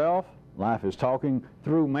to itself, life is talking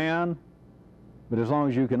through man, but as long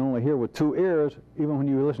as you can only hear with two ears, even when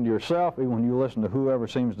you listen to yourself, even when you listen to whoever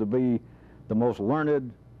seems to be the most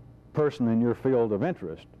learned person in your field of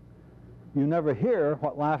interest, you never hear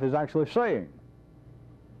what life is actually saying.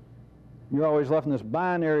 You're always left in this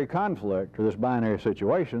binary conflict, or this binary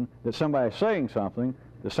situation, that somebody's saying something,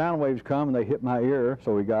 the sound waves come and they hit my ear,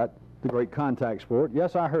 so we got the great contact sport.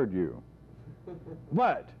 Yes, I heard you.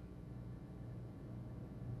 But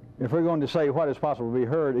if we're going to say what is possible to be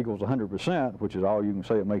heard equals 100%, which is all you can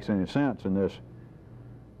say that makes any sense in this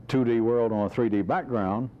 2D world on a 3D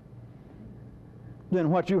background,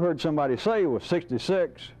 then what you heard somebody say was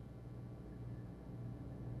 66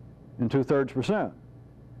 and 2/3%.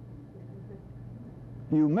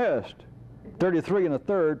 You missed 33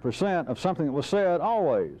 1/3% of something that was said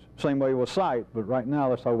always. Same way with sight, but right now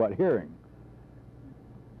let's talk about hearing.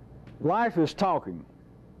 Life is talking,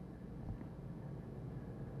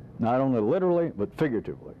 not only literally, but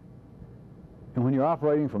figuratively. And when you're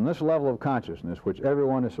operating from this level of consciousness, which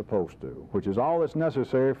everyone is supposed to, which is all that's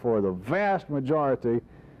necessary for the vast majority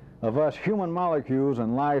of us human molecules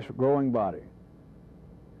in life's growing body,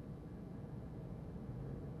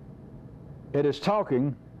 it is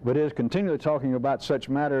talking, but it is continually talking about such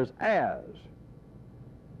matters as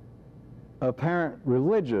apparent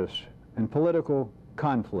religious and political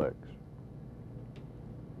conflicts.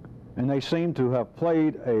 And they seem to have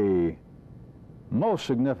played a most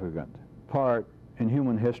significant part in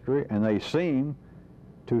human history, and they seem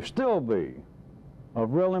to still be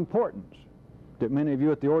of real importance, that many of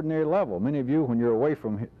you at the ordinary level, many of you when you're away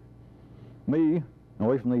from me,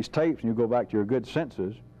 away from these tapes, and you go back to your good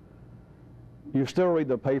senses, You still read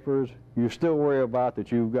the papers. You still worry about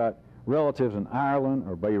that you've got relatives in Ireland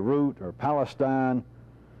or Beirut or Palestine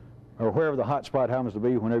or wherever the hot spot happens to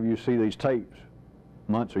be whenever you see these tapes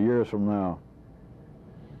months or years from now.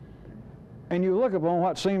 And you look upon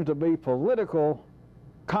what seems to be political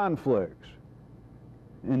conflicts,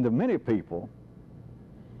 and to many people,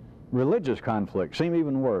 religious conflicts seem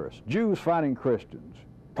even worse. Jews fighting Christians,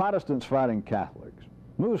 Protestants fighting Catholics,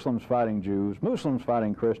 Muslims fighting Jews, Muslims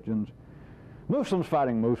fighting Christians, Muslims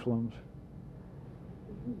fighting Muslims.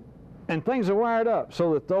 And things are wired up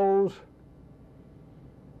so that those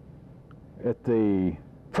at the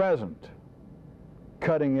present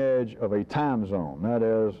cutting edge of a time zone, that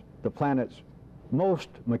is, the planet's most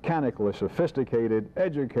mechanically sophisticated,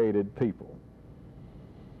 educated people,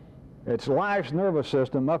 its life's nervous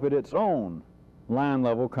system up at its own line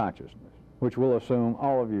level consciousness, which we'll assume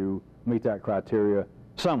all of you meet that criteria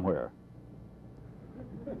somewhere.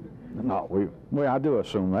 No, I do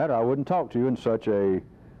assume that, or I wouldn't talk to you in such a,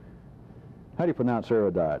 how do you pronounce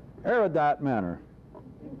erudite? Erudite manner.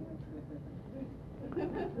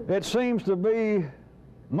 It seems to be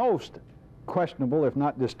most questionable, if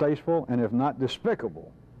not distasteful, and if not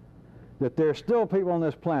despicable, that there's still people on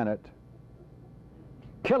this planet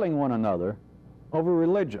killing one another over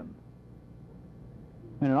religion.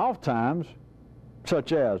 And oftentimes,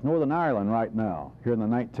 such as Northern Ireland right now, here in the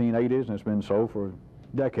 1980s, and it's been so for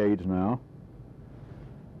decades now,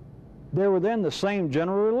 they're within the same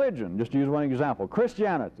general religion. Just to use one example,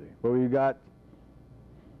 Christianity, where you've got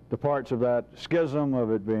the parts of that schism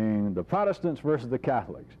of it being the Protestants versus the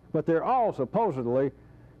Catholics. But they're all supposedly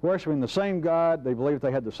worshiping the same God. They believe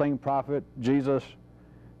they had the same prophet, Jesus.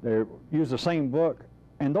 They use the same book.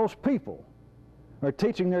 And those people are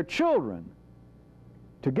teaching their children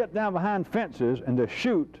to get down behind fences and to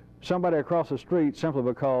shoot somebody across the street simply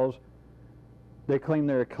because they claim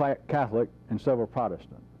they're a Catholic instead of a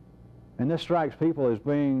Protestant. And this strikes people as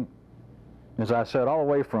being, as I said, all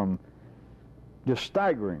the way from just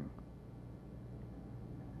staggering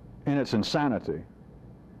in its insanity,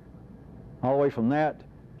 all the way from that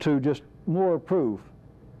to just more proof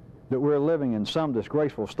that we're living in some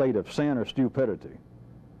disgraceful state of sin or stupidity.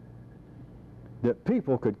 That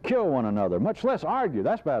people could kill one another, much less argue,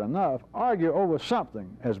 that's bad enough, argue over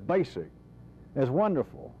something as basic, as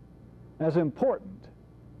wonderful, as important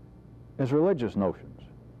as religious notions.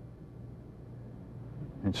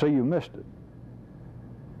 And so you missed it.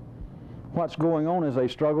 What's going on is a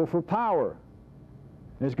struggle for power.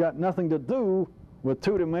 It's got nothing to do with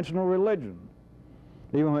two-dimensional religion,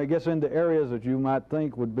 even when it gets into areas that you might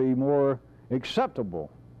think would be more acceptable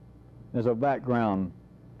as a background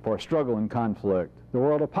for struggle and conflict, the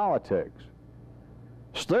world of politics.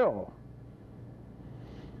 Still,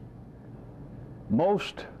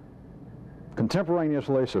 most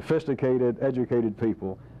contemporaneously sophisticated, educated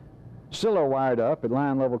people still are wired up at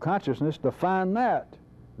line level consciousness to find that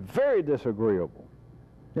very disagreeable,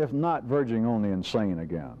 if not verging on the insane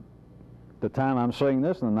again. The time I'm saying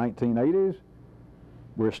this, in the 1980s,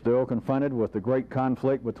 we're still confronted with the great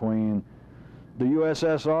conflict between the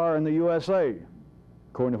USSR and the USA.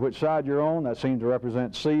 According to which side you're on, that seems to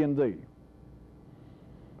represent C and D.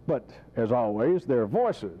 But, as always, there are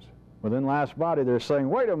voices within last body. They're saying,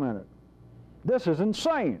 wait a minute, this is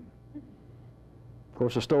insane. Of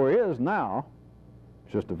course, the story is now,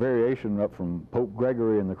 it's just a variation up from Pope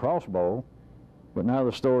Gregory and the crossbow, but now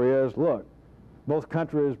the story is, look, both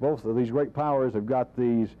countries, both of these great powers have got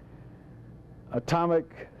these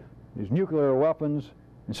atomic, these nuclear weapons,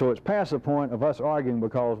 and so it's past the point of us arguing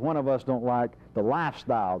because one of us don't like the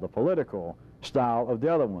lifestyle, the political style of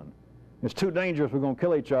the other one. It's too dangerous, we're going to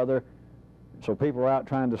kill each other. So people are out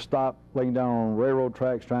trying to stop, laying down on railroad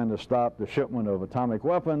tracks, trying to stop the shipment of atomic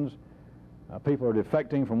weapons. People are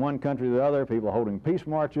defecting from one country to the other. People are holding peace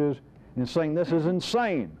marches and saying this is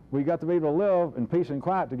insane. We've got to be able to live in peace and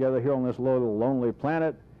quiet together here on this little lonely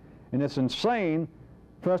planet. And it's insane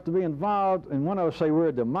for us to be involved, and one of us say we're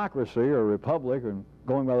a democracy or a republic, or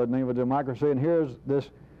going by the name of democracy, and here's this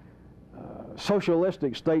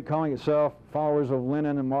socialistic state calling itself followers of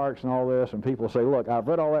Lenin and Marx and all this, and people say, look, I've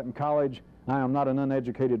read all that in college. I am not an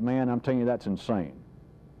uneducated man. I'm telling you that's insane.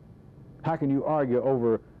 How can you argue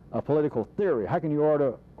over a political theory? How can you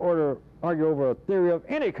argue over a theory of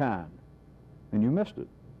any kind? And you missed it.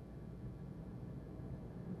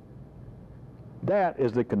 That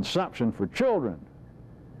is the consumption for children.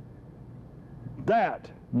 That,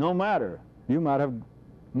 no matter, you might have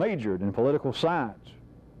majored in political science.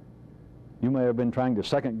 You may have been trying to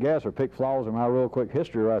second guess or pick flaws in my real quick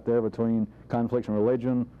history right there between conflicts in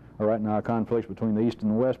religion, or right now conflicts between the East and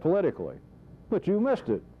the West politically. But you missed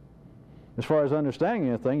it. As far as understanding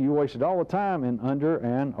anything, you wasted all the time in under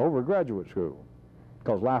and over graduate school,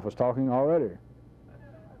 because life was talking already.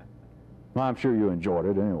 Well, I'm sure you enjoyed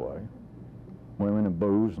it anyway. Women and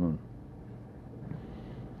booze. And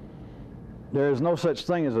there is no such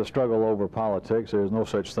thing as a struggle over politics. There is no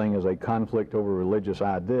such thing as a conflict over religious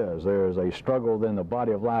ideas. There is a struggle within the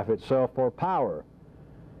body of life itself for power.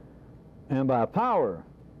 And by power,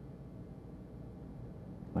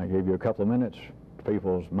 I gave you a couple of minutes for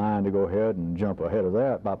people's mind to go ahead and jump ahead of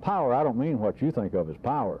that. By power, I don't mean what you think of as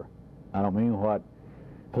power. I don't mean what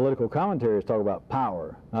political commentaries talk about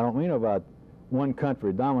power. I don't mean about one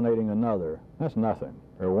country dominating another. That's nothing.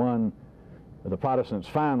 Or one, the Protestants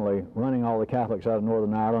finally running all the Catholics out of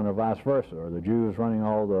Northern Ireland, or vice versa, or the Jews running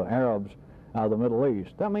all the Arabs out of the Middle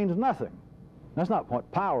East. That means nothing. That's not what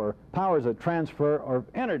power. Power is a transfer of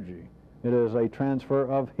energy. It is a transfer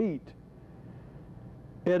of heat.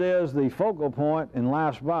 It is the focal point in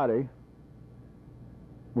life's body.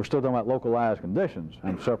 We're still talking about localized conditions.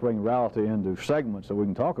 I'm separating reality into segments that we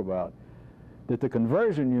can talk about. That the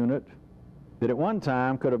conversion unit that at one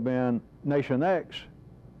time could have been nation X,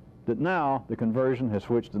 that now the conversion has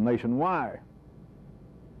switched to nation Y.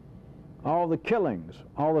 All the killings,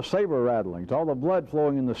 all the saber rattlings, all the blood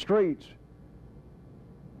flowing in the streets,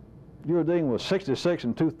 you're dealing with 66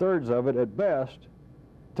 2/3 of it at best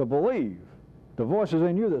to believe. The voices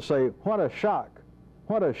in you that say, what a shock,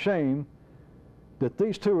 what a shame that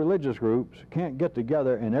these two religious groups can't get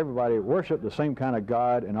together and everybody worship the same kind of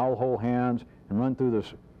God and all hold hands and run through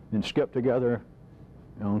this and skip together,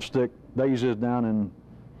 you know, and stick daisies down in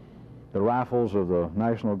the rifles of the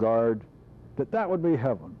National Guard, that would be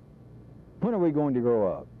heaven. When are we going to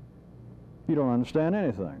grow up? You don't understand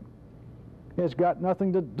anything. It's got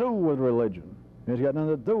nothing to do with religion. It's got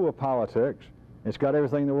nothing to do with politics. It's got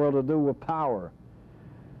everything in the world to do with power.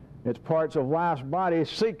 It's parts of life's body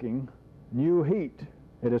seeking new heat.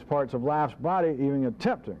 It is parts of life's body even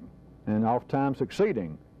attempting and oftentimes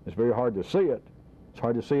succeeding. It's very hard to see it. It's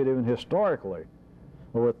hard to see it even historically,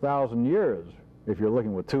 over 1,000 years, if you're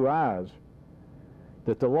looking with two eyes,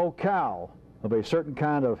 that the locale of a certain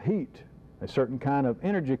kind of heat, a certain kind of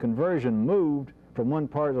energy conversion moved from one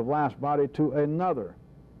part of life's body to another.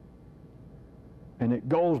 And it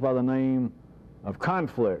goes by the name of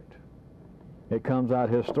conflict. It comes out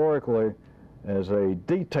historically as a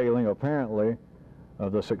detailing, apparently,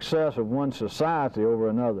 of the success of one society over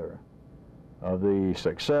another, of the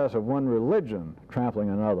success of one religion trampling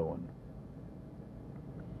another one.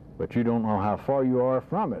 But you don't know how far you are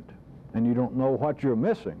from it, and you don't know what you're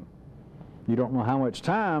missing. You don't know how much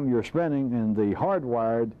time you're spending in the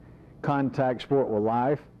hardwired contact sport with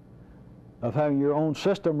life of having your own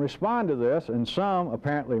system respond to this in some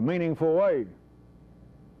apparently meaningful way.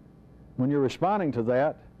 When you're responding to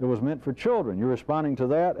that, it was meant for children. You're responding to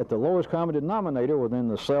that at the lowest common denominator within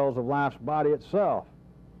the cells of life's body itself.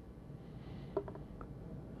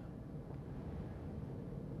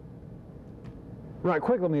 Right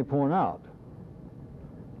quick, let me point out,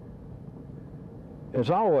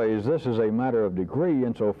 as always, this is a matter of degree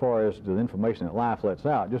insofar as the information that life lets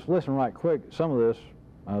out. Just listen right quick. Some of this,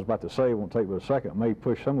 I was about to say, won't take but a second, may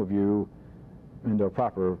push some of you into a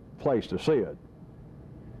proper place to see it.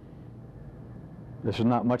 This is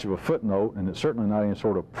not much of a footnote, and it's certainly not any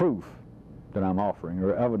sort of proof that I'm offering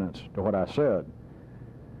or evidence to what I said.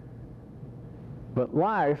 But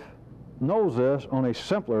life knows this on a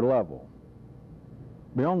simpler level.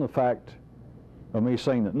 Beyond the fact of me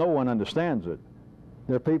saying that no one understands it,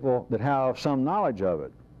 there are people that have some knowledge of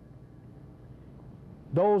it.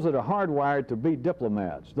 Those that are hardwired to be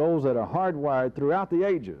diplomats, those that are hardwired throughout the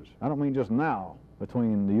ages, I don't mean just now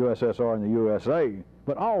between the USSR and the USA,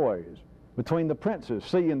 but always between the princes,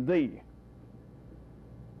 C and D.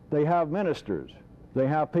 They have ministers. They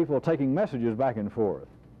have people taking messages back and forth.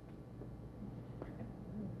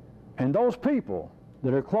 And those people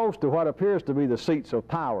that are close to what appears to be the seats of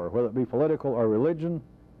power, whether it be political or religion,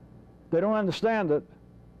 they don't understand it.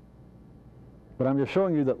 But I'm just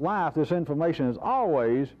showing you that life, this information is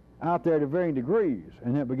always out there to varying degrees,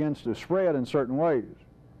 and it begins to spread in certain ways.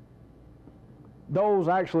 Those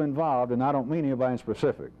actually involved, and I don't mean anybody in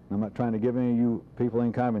specific. I'm not trying to give any of you people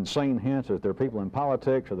any kind of insane hints that there are people in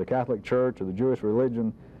politics or the Catholic Church or the Jewish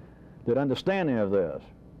religion that understand any of this.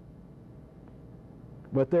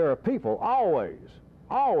 But there are people always,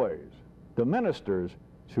 the ministers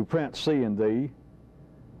who print C and D,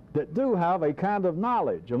 that do have a kind of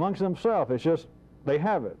knowledge amongst themselves. It's just they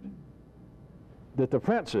have it. That the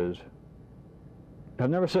princes have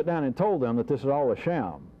never sat down and told them that this is all a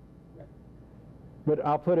sham. But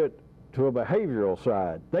I'll put it to a behavioral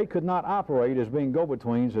side. They could not operate as being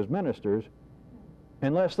go-betweens, as ministers,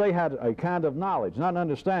 unless they had a kind of knowledge, not an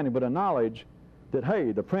understanding, but a knowledge that,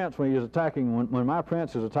 hey, the prince, when he is attacking, when my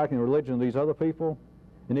prince is attacking the religion of these other people,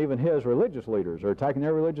 and even his religious leaders are attacking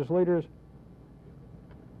their religious leaders,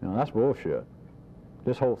 you know, that's bullshit.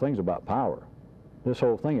 This whole thing's about power. This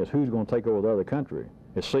whole thing is who's going to take over the other country.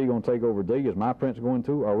 Is C going to take over D? Is my prince going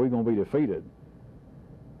to? Or are we going to be defeated?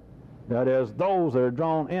 That is, those that are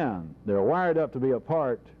drawn in, they're wired up to be a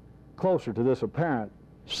part closer to this apparent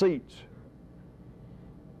seats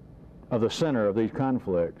of the center of these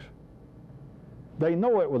conflicts. They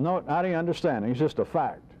know it with no any understanding. It's just a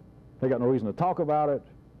fact. They got no reason to talk about it,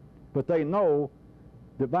 but they know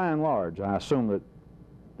that by and large, I assume that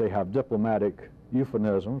they have diplomatic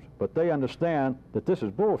euphemisms, but they understand that this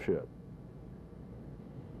is bullshit.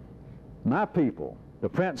 My people, the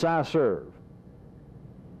prince I serve,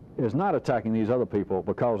 is not attacking these other people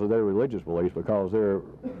because of their religious beliefs, because they're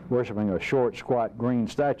worshiping a short, squat, green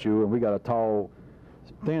statue, and we got a tall,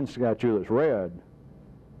 thin statue that's red.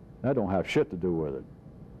 That don't have shit to do with it.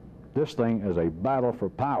 This thing is a battle for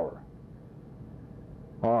power.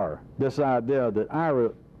 Or this idea that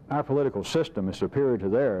our political system is superior to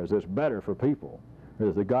theirs, it's better for people,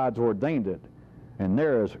 that the gods ordained it, and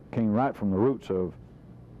theirs came right from the roots of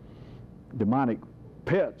demonic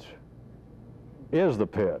pits, is the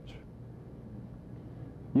pits.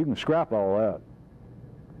 You can scrap all that.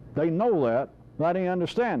 They know that without any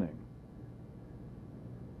understanding.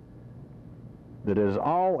 That it is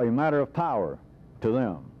all a matter of power to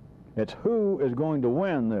them. It's who is going to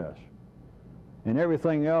win this. And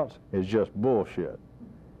everything else is just bullshit.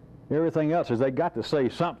 Everything else is they got to say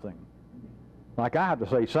something. Like I have to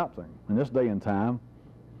say something in this day and time.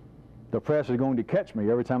 The press is going to catch me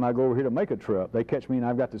every time I go over here to make a trip. They catch me and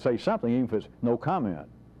I've got to say something, even if it's no comment,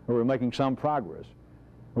 or we're making some progress.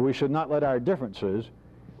 Or we should not let our differences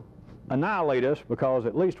annihilate us, because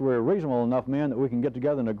at least we're reasonable enough men that we can get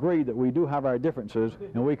together and agree that we do have our differences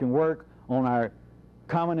and we can work on our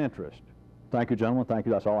common interest. Thank you, gentlemen. Thank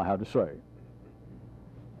you. That's all I have to say.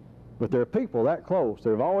 But there are people that close,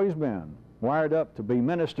 there have always been, wired up to be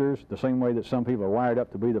ministers the same way that some people are wired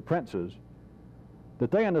up to be the princes, that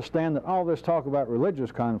they understand that all this talk about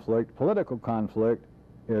religious conflict, political conflict,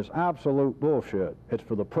 is absolute bullshit. It's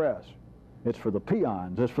for the press. It's for the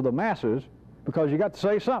peons. It's for the masses, because you got to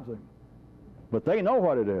say something. But they know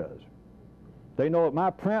what it is. They know that my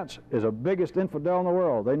prince is the biggest infidel in the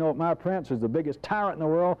world. They know that my prince is the biggest tyrant in the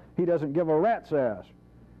world. He doesn't give a rat's ass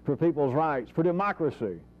for people's rights, for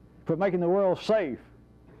democracy, for making the world safe.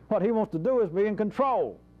 What he wants to do is be in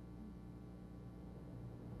control.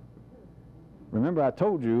 Remember, I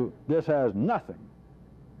told you this has nothing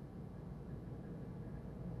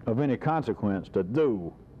of any consequence to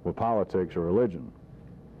do with politics or religion.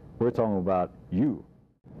 We're talking about you.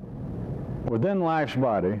 Within life's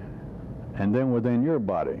body, and then within your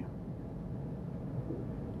body,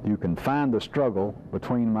 you can find the struggle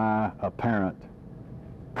between my apparent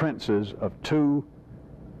princes of two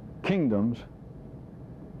kingdoms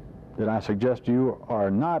that I suggest to you are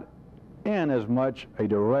not in as much a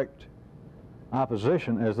direct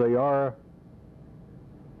opposition as they are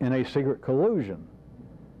in a secret collusion.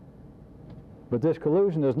 But this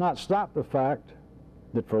collusion does not stop the fact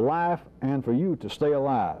that for life and for you to stay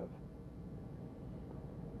alive,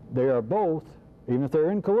 they are both, even if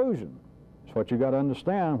they're in collusion, it's what you got to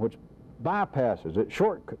understand, which bypasses, it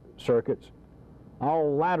short circuits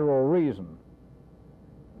all lateral reason.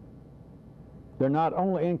 They're not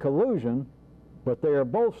only in collusion, but they are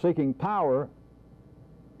both seeking power,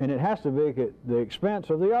 and it has to be at the expense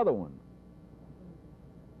of the other one.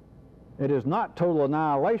 It is not total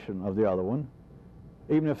annihilation of the other one,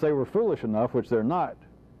 even if they were foolish enough, which they're not,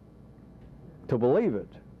 to believe it,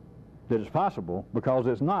 that it's possible, because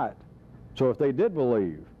it's not. So if they did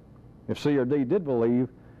believe, if C or D did believe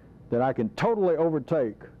that I can totally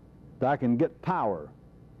overtake, that I can get power,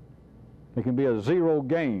 it can be a zero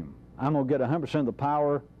game. I'm going to get 100% of the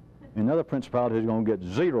power, and the other principality is going to get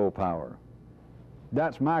zero power.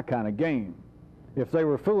 That's my kind of game. If they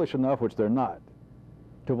were foolish enough, which they're not,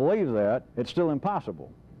 to believe that, it's still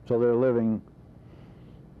impossible. So they're living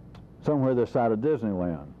somewhere this side of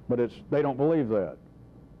Disneyland. But they don't believe that,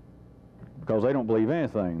 because they don't believe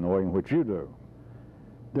anything the way in which you do.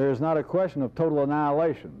 There is not a question of total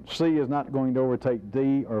annihilation. C is not going to overtake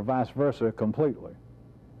D or vice versa completely.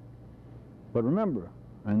 But remember,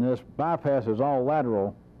 and this bypasses all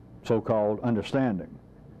lateral so-called understanding.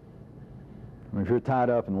 I mean, if you're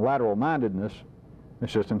tied up in lateral mindedness,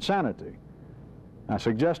 it's just insanity. I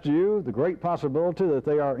suggest to you the great possibility that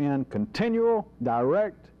they are in continual,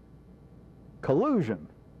 direct collusion.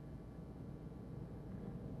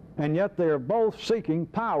 And yet they are both seeking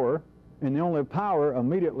power and the only power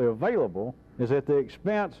immediately available is at the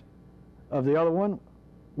expense of the other one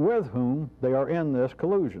with whom they are in this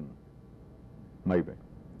collusion. Maybe.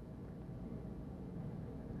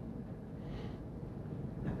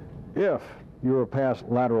 If you were past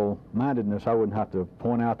lateral mindedness, I wouldn't have to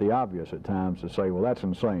point out the obvious at times to say, well, that's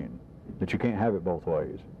insane, that you can't have it both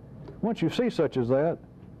ways. Once you see such as that,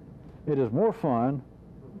 it is more fun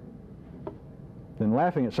than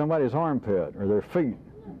laughing at somebody's armpit or their feet.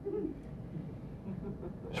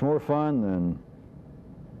 It's more fun than,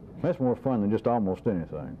 that's more fun than just almost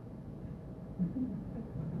anything.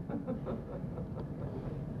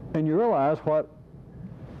 And you realize what,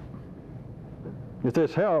 if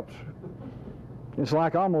this helps, it's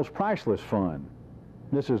like almost priceless fun.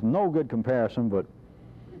 This is no good comparison, but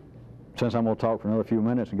since I'm going to talk for another few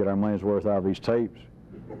minutes and get our money's worth out of these tapes,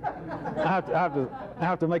 I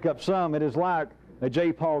have to make up some. It is like a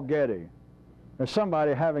J. Paul Getty. There's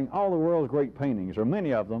somebody having all the world's great paintings, or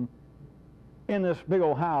many of them, in this big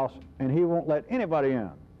old house, and he won't let anybody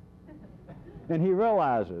in. And he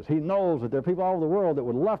realizes, he knows that there are people all over the world that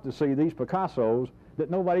would love to see these Picassos that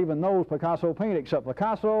nobody even knows Picasso painted except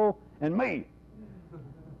Picasso and me.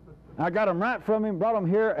 I got them right from him, brought them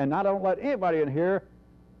here, and I don't let anybody in here.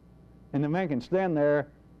 And the man can stand there,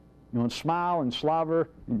 you know, and smile and slobber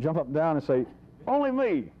and jump up and down and say, only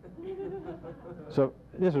me. So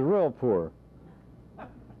this is real poor.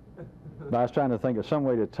 But I was trying to think of some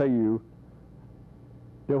way to tell you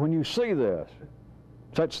that when you see this,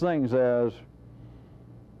 such things as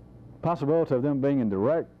possibility of them being in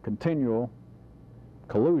direct, continual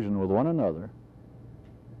collusion with one another,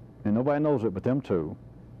 and nobody knows it but them two,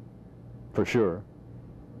 for sure.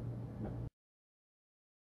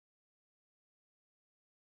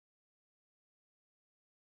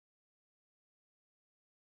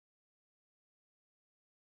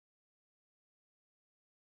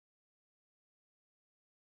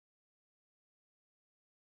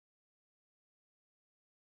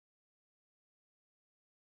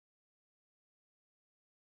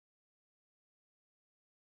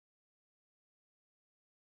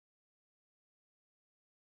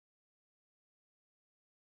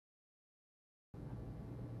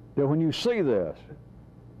 That when you see this,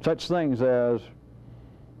 such things as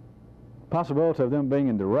possibility of them being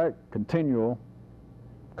in direct, continual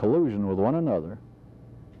collusion with one another,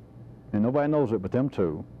 and nobody knows it but them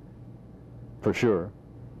two, for sure,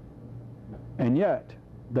 and yet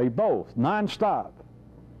they both, non-stop,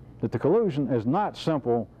 that the collusion is not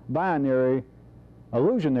simple, binary,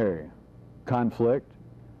 illusionary conflict.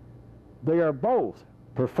 They are both,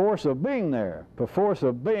 per force of being there, per force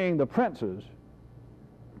of being the princes,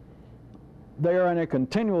 they are in a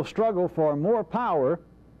continual struggle for more power,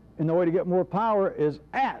 and the way to get more power is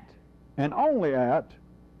at, and only at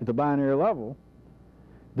the binary level,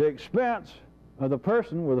 the expense of the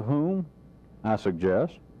person with whom, I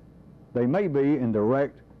suggest, they may be in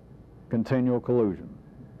direct, continual collusion.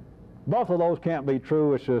 Both of those can't be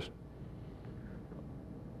true. It's just,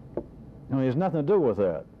 I mean, there's nothing to do with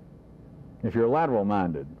that if you're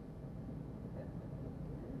lateral-minded,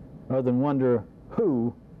 other than wonder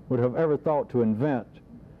who would have ever thought to invent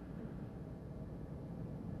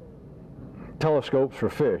telescopes for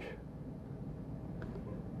fish.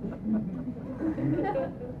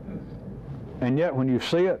 And yet when you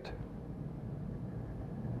see it,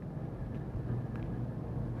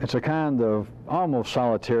 it's a kind of almost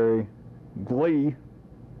solitary glee,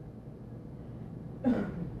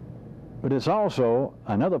 but it's also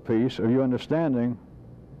another piece of you understanding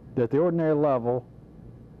that at the ordinary level,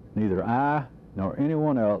 neither I nor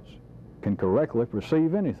anyone else can correctly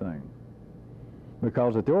perceive anything.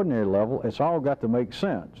 Because at the ordinary level, it's all got to make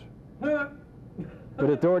sense. But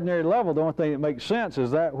at the ordinary level, the only thing that makes sense is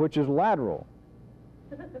that which is lateral.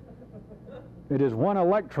 It is one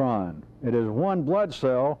electron. It is one blood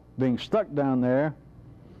cell being stuck down there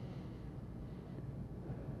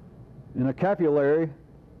in a capillary,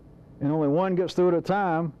 and only one gets through at a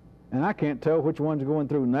time, and I can't tell which one's going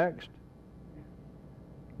through next.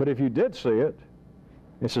 But if you did see it,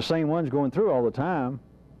 it's the same ones going through all the time.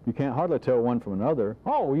 You can't hardly tell one from another.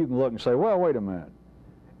 Oh, you can look and say, well, wait a minute.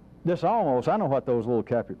 This almost, I know what those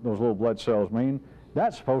little blood cells mean.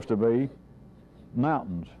 That's supposed to be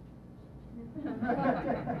mountains.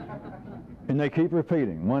 And they keep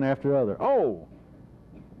repeating, one after the other. Oh,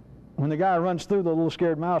 when the guy runs through, the little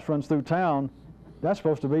scared mouse runs through town, that's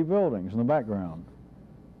supposed to be buildings in the background.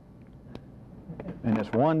 And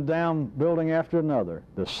it's one down building after another,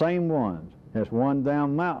 the same ones. It's one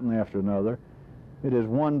down mountain after another. It is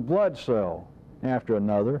one blood cell after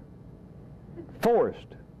another,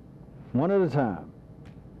 forced, one at a time.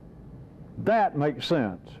 That makes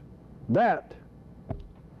sense. That,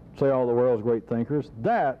 say all the world's great thinkers,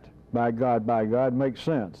 that, by God, makes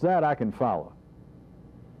sense. That I can follow.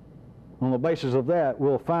 On the basis of that,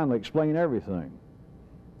 we'll finally explain everything.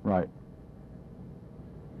 Right.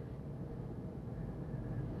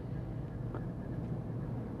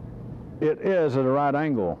 It is at a right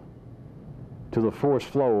angle to the force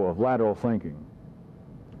flow of lateral thinking,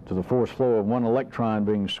 to the force flow of one electron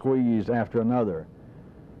being squeezed after another,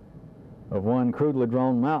 of one crudely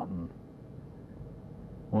drawn mountain,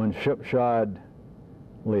 one shipshodly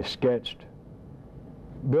sketched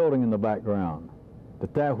building in the background,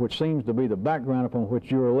 that which seems to be the background upon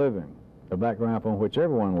which you are living, the background upon which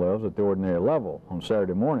everyone lives at the ordinary level on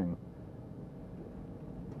Saturday morning,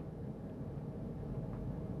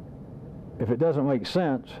 if it doesn't make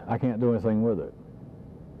sense, I can't do anything with it.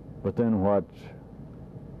 But then what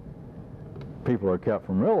people are kept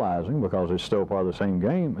from realizing, because it's still part of the same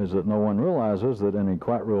game, is that no one realizes that in a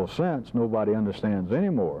quite real sense, nobody understands any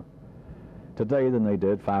more today than they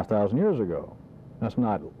did 5,000 years ago. That's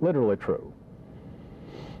not literally true.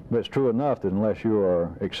 But it's true enough that unless you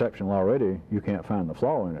are exceptional already, you can't find the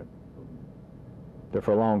flaw in it. That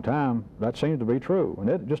for a long time, that seems to be true, and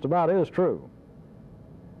it just about is true.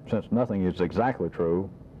 Since nothing is exactly true,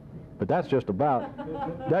 but that just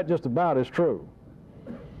about is true.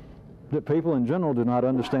 That people in general do not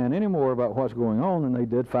understand any more about what's going on than they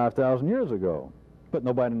did 5,000 years ago. But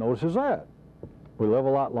nobody notices that. We live a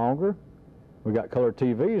lot longer. We got color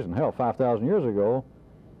TVs, and hell, 5,000 years ago,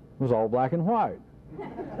 it was all black and white.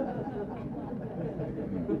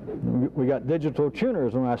 We got digital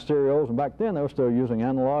tuners on our stereos, and back then they were still using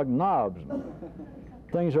analog knobs.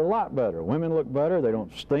 Things are a lot better. Women look better, they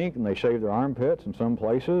don't stink, and they shave their armpits in some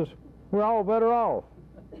places. We're all better off.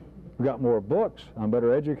 We got more books, I'm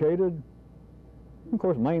better educated. Of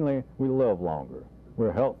course, mainly, we live longer.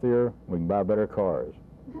 We're healthier, we can buy better cars,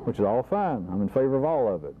 which is all fine. I'm in favor of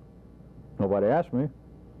all of it. Nobody asked me.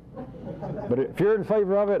 But if you're in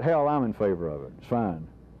favor of it, hell, I'm in favor of it. It's fine.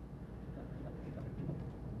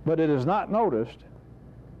 But it is not noticed,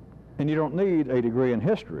 and you don't need a degree in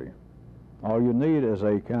history. All you need is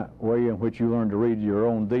a way in which you learn to read your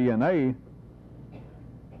own DNA,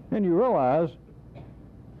 and you realize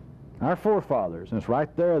our forefathers, and it's right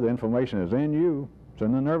there, the information is in you, it's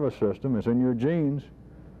in the nervous system, it's in your genes.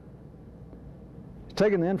 It's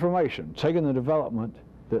taking the information, taking the development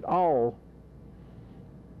that all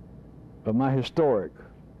of my historic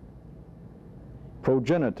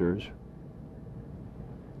progenitors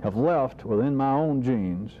have left within my own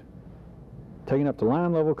genes, taking up to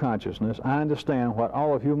line level consciousness. I understand what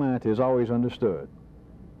all of humanity has always understood.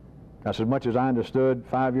 That's as much as I understood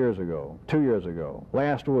 5 years ago, 2 years ago,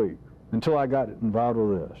 last week, until I got involved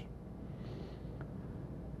with this.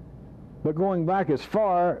 But going back as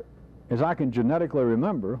far as I can genetically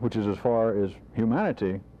remember, which is as far as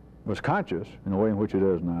humanity was conscious in the way in which it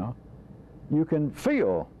is now, you can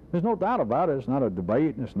feel, there's no doubt about it, it's not a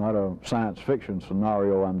debate, it's not a science fiction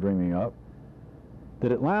scenario I'm dreaming up,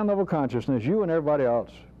 that at line level consciousness, you and everybody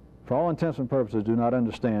else, for all intents and purposes, do not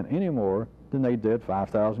understand any more than they did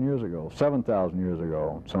 5,000 years ago, 7,000 years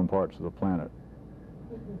ago in some parts of the planet.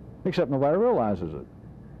 Except nobody realizes it.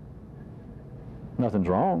 Nothing's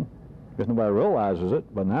wrong. If nobody realizes it,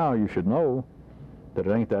 but now you should know that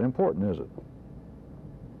it ain't that important, is it?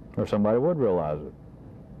 Or somebody would realize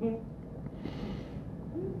it.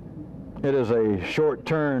 It is a short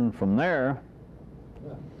turn from there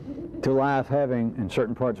to life having, in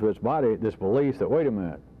certain parts of its body, this belief that, wait a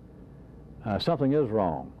minute, something is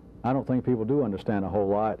wrong. I don't think people do understand a whole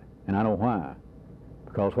lot, and I know why.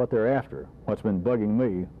 Because what they're after, what's been bugging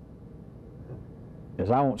me,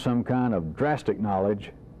 is I want some kind of drastic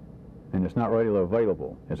knowledge, and it's not readily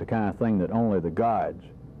available. It's the kind of thing that only the gods,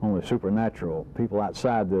 only supernatural people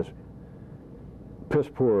outside this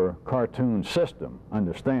piss-poor cartoon system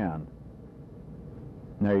understand.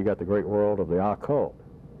 Now you got the great world of the occult.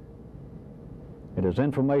 It is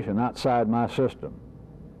information outside my system.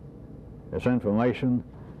 It's information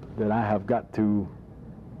that I have got to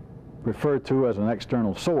refer to as an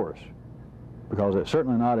external source, because it's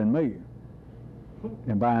certainly not in me.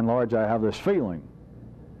 And by and large, I have this feeling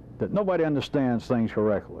that nobody understands things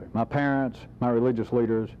correctly. My parents, my religious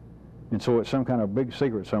leaders, and so it's some kind of big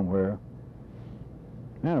secret somewhere.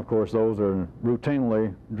 And of course, those are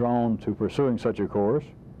routinely drawn to pursuing such a course,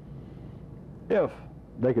 if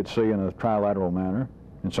they could see in a trilateral manner,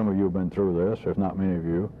 and some of you have been through this, if not many of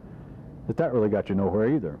you, that really got you nowhere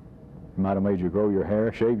either. It might have made you grow your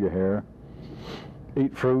hair, shave your hair,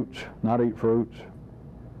 eat fruits, not eat fruits,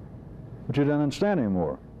 but you didn't understand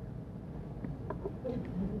anymore.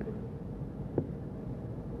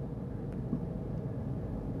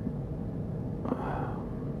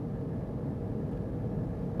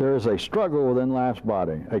 is a struggle within life's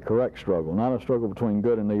body, a correct struggle, not a struggle between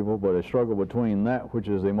good and evil, but a struggle between that which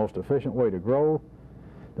is the most efficient way to grow,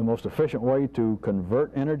 the most efficient way to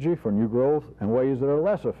convert energy for new growth, and ways that are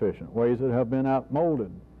less efficient, ways that have been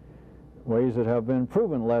outmoded, ways that have been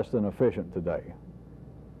proven less than efficient today.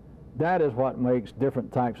 That is what makes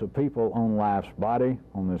different types of people on life's body,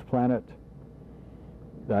 on this planet.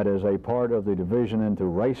 That is a part of the division into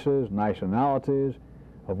races, nationalities,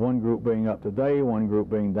 of one group being up today, one group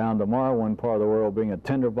being down tomorrow, one part of the world being a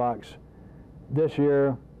tinderbox. This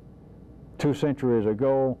year, 2 centuries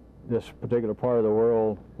ago, this particular part of the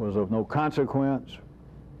world was of no consequence.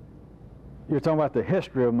 You're talking about the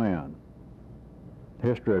history of man, the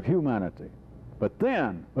history of humanity. But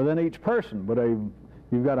then, within each person,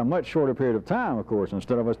 you've got a much shorter period of time, of course.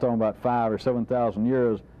 Instead of us talking about 5,000 or 7,000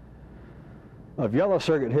 years of yellow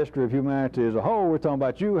circuit history of humanity as a whole, we're talking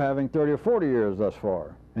about you having 30 or 40 years thus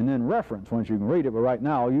far. And then reference, once you can read it, but right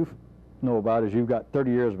now you know about is you've got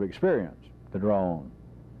 30 years of experience to draw on.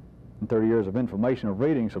 And 30 years of information of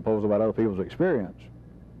reading, supposed about other people's experience.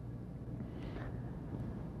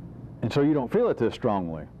 And so you don't feel it this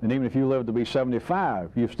strongly. And even if you live to be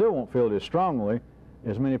 75, you still won't feel it as strongly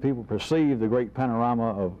as many people perceive the great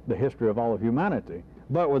panorama of the history of all of humanity.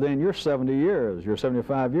 But within your 70 years, your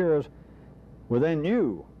 75 years, within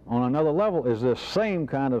you, on another level, is this same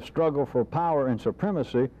kind of struggle for power and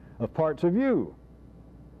supremacy of parts of you.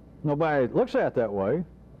 Nobody looks at it that way.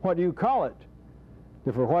 What do you call it?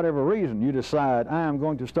 If for whatever reason you decide, I am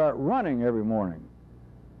going to start running every morning.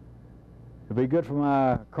 It'll be good for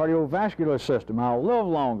my cardiovascular system. I'll live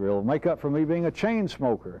longer. It'll make up for me being a chain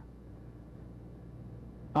smoker.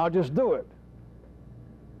 I'll just do it.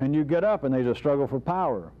 And you get up and there's a struggle for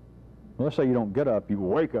power. Well, let's say you don't get up, you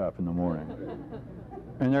wake up in the morning.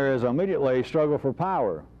 And there is immediately a struggle for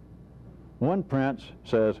power. One prince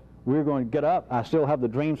says, we're going to get up. I still have the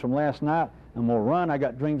dreams from last night. I'm going to run. I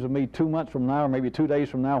got dreams of me 2 months from now, or maybe 2 days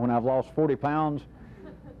from now when I've lost 40 pounds.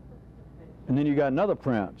 And then you got another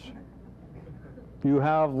prince. You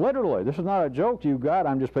have literally, this is not a joke you got,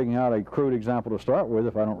 I'm just picking out a crude example to start with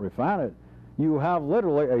if I don't refine it. You have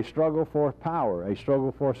literally a struggle for power, a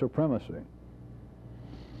struggle for supremacy.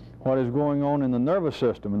 What is going on in the nervous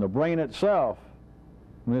system, in the brain itself,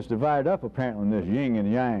 when it's divided up apparently in this yin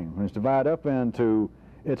and yang, when it's divided up into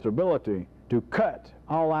its ability to cut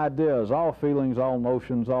all ideas, all feelings, all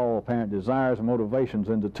notions, all apparent desires and motivations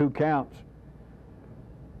into 2 counts.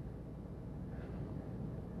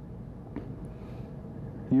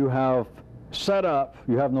 You have set up,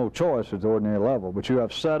 you have no choice at the ordinary level, but you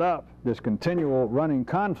have set up this continual running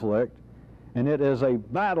conflict, and it is a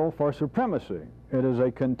battle for supremacy. It is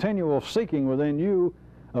a continual seeking within you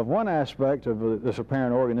of one aspect of this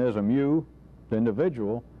apparent organism, you, the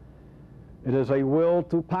individual. It is a will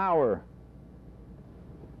to power.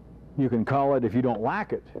 You can call it, if you don't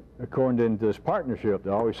like it, according to this partnership,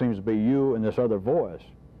 there always seems to be you and this other voice,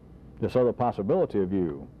 this other possibility of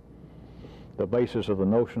you, the basis of the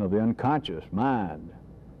notion of the unconscious mind,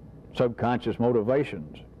 subconscious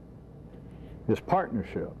motivations, this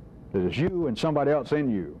partnership that is you and somebody else in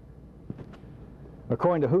you,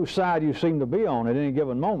 according to whose side you seem to be on at any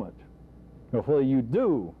given moment, or whether you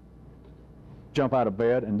do jump out of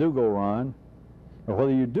bed and do go run, or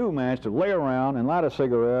whether you do manage to lay around and light a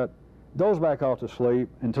cigarette, doze back off to sleep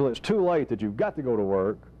until it's too late that you've got to go to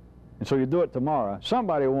work, and so you do it tomorrow.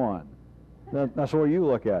 Somebody won. That's the way you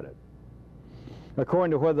look at it.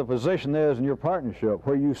 According to where the position is in your partnership,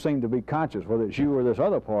 where you seem to be conscious, whether it's you or this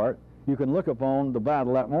other part, you can look upon the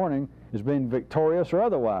battle that morning as being victorious or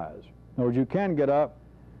otherwise. In other words, you can get up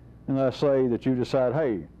and let's say that you decide,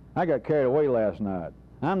 hey, I got carried away last night.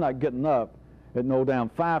 I'm not getting up at no damn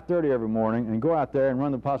 5:30 every morning and go out there and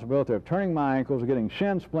run the possibility of turning my ankles, getting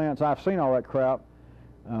shin splints. I've seen all that crap.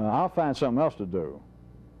 I'll find something else to do.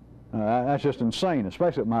 That's just insane,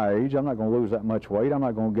 especially at my age. I'm not going to lose that much weight. I'm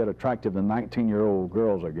not going to get attractive to 19-year-old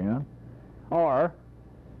girls again. Or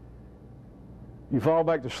you fall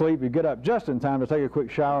back to sleep, you get up just in time to take a quick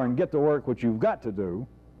shower and get to work, which you've got to do,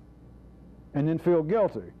 and then feel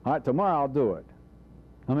guilty. All right, tomorrow I'll do it.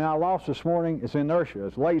 I mean, I lost this morning. It's inertia.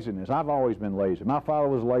 It's laziness. I've always been lazy. My father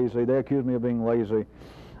was lazy. They accused me of being lazy.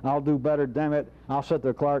 I'll do better, damn it. I'll set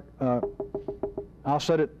the clock. I'll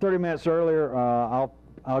set it 30 minutes earlier.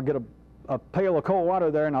 I'll get a pail of cold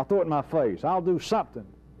water there and I'll throw it in my face. I'll do something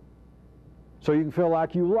so you can feel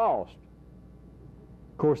like you lost.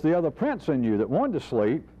 Of course, the other prince in you that wanted to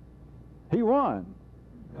sleep, he won.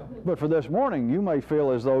 But for this morning, you may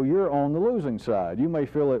feel as though you're on the losing side. You may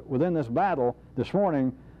feel that within this battle this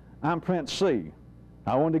morning, I'm Prince C.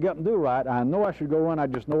 I wanted to get up and do right. I know I should go run. I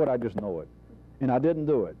just know it. I just know it. And I didn't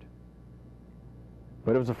do it.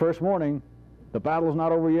 But it was the first morning. The battle's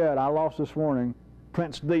not over yet. I lost this morning.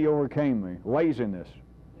 Prince D overcame me. Laziness.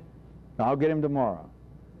 I'll get him tomorrow.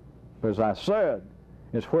 But as I said,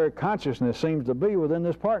 it's where consciousness seems to be within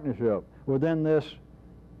this partnership, within this,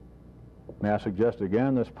 may I suggest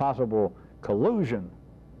again, this possible collusion.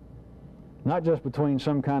 Not just between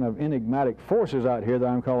some kind of enigmatic forces out here that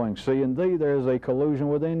I'm calling C and D. There is a collusion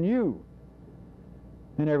within you.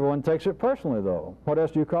 And everyone takes it personally, though. What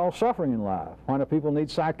else do you call suffering in life? Why do people need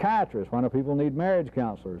psychiatrists? Why do people need marriage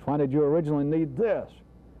counselors? Why did you originally need this?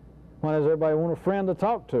 Why does everybody want a friend to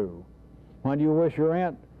talk to? Why do you wish your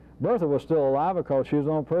Aunt Bertha was still alive? Because she was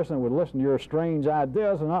the only person that would listen to your strange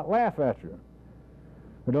ideas and not laugh at you.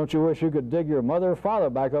 Or don't you wish you could dig your mother or father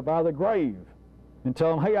back up out of the grave and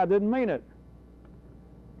tell them, hey, I didn't mean it?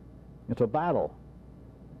 It's a battle.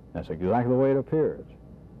 That's exactly the way it appears.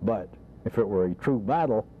 But if it were a true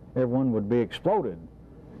battle, everyone would be exploded.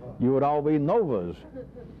 You would all be novas.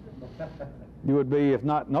 You would be, if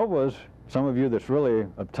not novas, some of you that's really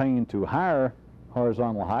obtained to higher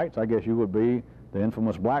horizontal heights, I guess you would be the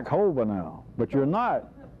infamous black hole by now. But you're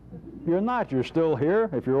not. You're not. You're still here.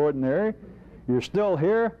 If you're ordinary, you're still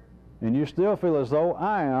here, and you still feel as though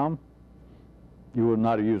I am, you would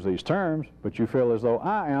not have used these terms, but you feel as though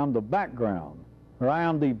I am the background, or I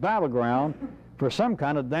am the battleground for some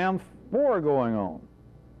kind of damn war going on.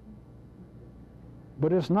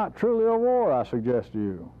 But it's not truly a war, I suggest to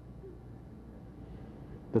you.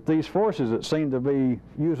 That these forces that seem to be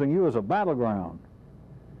using you as a battleground,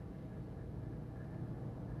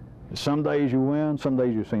 some days you win, some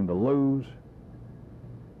days you seem to lose.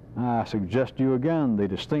 I suggest to you again the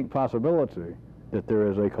distinct possibility that there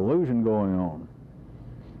is a collusion going on.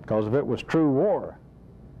 Because if it was true war,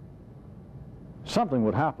 something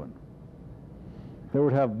would happen. There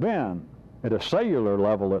would have been, at a cellular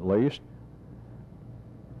level at least,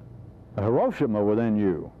 a Hiroshima within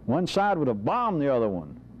you. One side would have bombed the other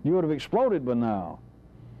one. You would have exploded by now.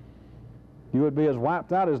 You would be as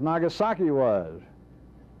wiped out as Nagasaki was.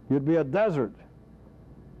 You'd be a desert.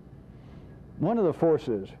 One of the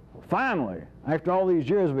forces, finally, after all these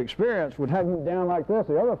years of experience, would have you down like this,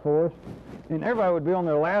 the other force, and everybody would be on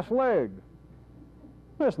their last leg.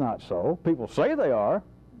 That's not so. People say they are.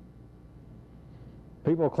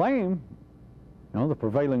 People claim, you know, the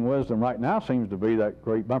prevailing wisdom right now seems to be that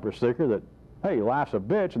great bumper sticker that, hey, life's a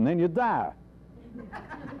bitch and then you die.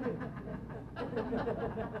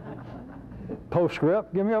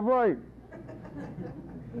 Postscript, give me a break.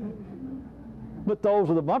 But those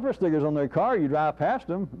are the bumper stickers on their car. You drive past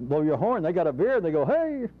them, blow your horn, they got a beer, and they go,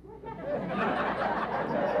 hey.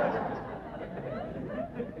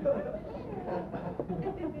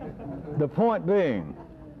 The point being,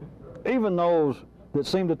 even those that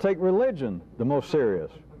seem to take religion the most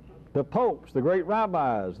serious, the popes, the great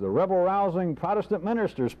rabbis, the rebel-rousing Protestant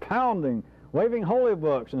ministers pounding, waving holy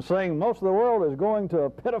books and saying most of the world is going to a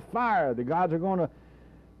pit of fire, the gods are going to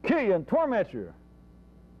kill you and torment you.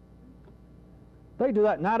 They do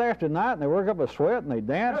that night after night, and they work up a sweat, and they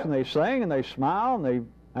dance, and they sing, and they smile, and they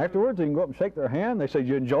afterwards you can go up and shake their hand. They say, "Did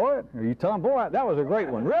you enjoy it?" Or you tell them, "Boy, that was a great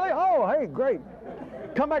one." Really? Oh, hey, great.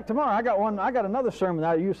 Come back tomorrow. I got another sermon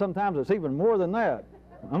that I use sometimes that's even more than that.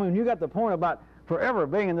 I mean, you got the point about forever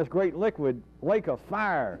being in this great liquid lake of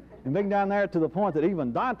fire and being down there to the point that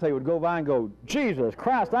even Dante would go by and go, "Jesus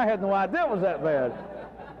Christ, I had no idea it was that bad."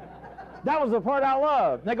 That was the part I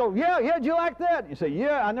loved. They go, yeah, did you like that? You say,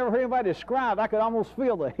 yeah, I never heard anybody describe. I could almost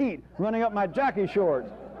feel the heat running up my jockey shorts.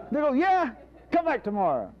 They go, yeah, come back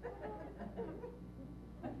tomorrow.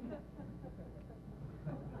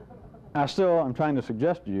 I'm trying to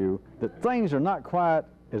suggest to you that things are not quite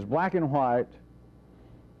as black and white,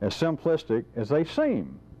 as simplistic as they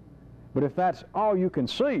seem. But if that's all you can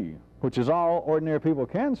see, which is all ordinary people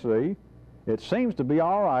can see, it seems to be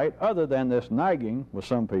all right, other than this nagging with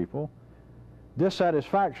some people,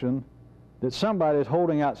 dissatisfaction that somebody is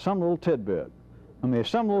holding out some little tidbit. I mean,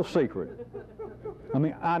 some little secret. I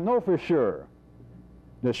mean, I know for sure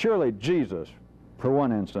that surely Jesus, for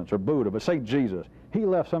one instance, or Buddha, but say Jesus, he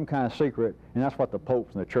left some kind of secret, and that's what the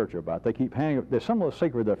popes and the church are about. They keep hanging, there's some little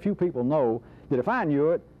secret that few people know, that if I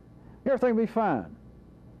knew it, everything would be fine.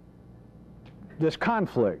 This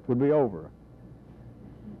conflict would be over.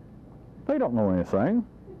 They don't know anything.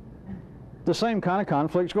 The same kind of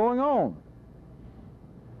conflict's going on.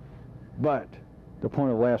 But the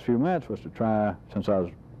point of the last few minutes was to try, since I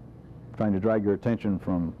was trying to drag your attention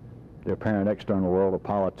from the apparent external world of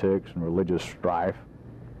politics and religious strife,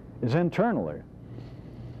 is internally.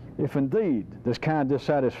 If indeed this kind of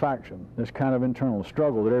dissatisfaction, this kind of internal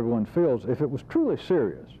struggle that everyone feels, if it was truly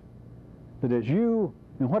serious, that it's you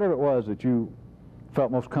and whatever it was that you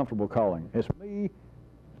felt most comfortable calling, it's me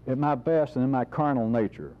at my best and in my carnal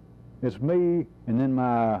nature. It's me and then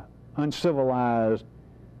my uncivilized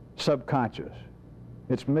subconscious.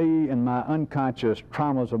 It's me and my unconscious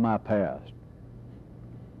traumas of my past.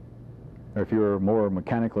 Or if you're more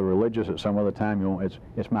mechanically religious at some other time,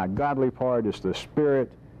 it's my godly part, it's the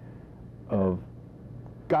spirit of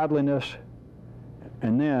godliness,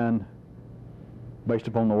 and then, based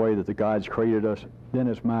upon the way that the gods created us, then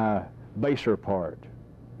it's my baser part.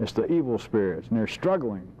 It's the evil spirits, and they're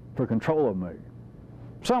struggling for control of me.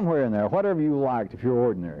 Somewhere in there, whatever you liked, if you're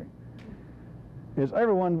ordinary, is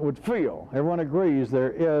everyone would feel, everyone agrees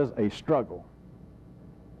there is a struggle.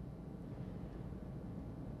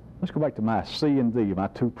 Let's go back to my C and D, my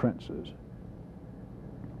two princes.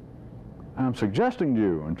 I'm suggesting to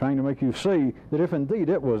you and trying to make you see that if indeed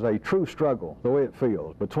it was a true struggle, the way it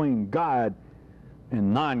feels, between God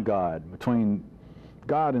and non-God, between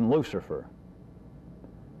God and Lucifer,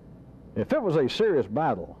 if it was a serious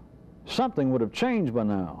battle, something would have changed by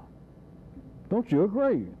now. Don't you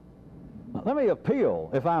agree? Now, let me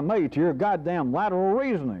appeal, if I may, to your goddamn lateral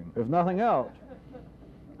reasoning, if nothing else.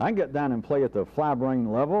 I can get down and play at the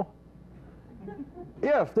fly-brain level.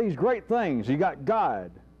 If these great things, you got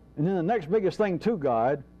God, and then the next biggest thing to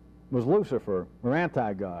God was Lucifer, or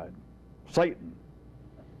anti-God, Satan,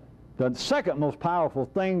 the second most powerful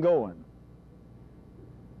thing going.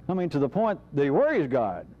 I mean, to the point that he worries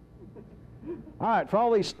God. All right, for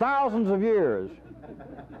all these thousands of years,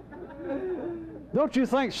 don't you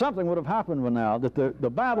think something would have happened by now, that the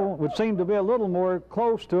battle would seem to be a little more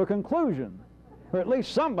close to a conclusion? Or at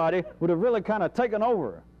least somebody would have really kind of taken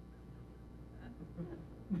over.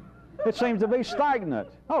 It seems to be stagnant.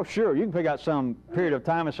 Oh, sure, you can pick out some period of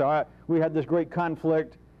time and say, all right, we had this great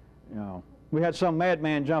conflict, you know, we had some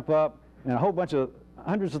madman jump up, and a whole bunch of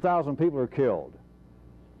hundreds of thousands of people are killed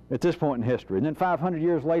at this point in history. And then 500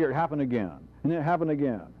 years later, it happened again, and then it happened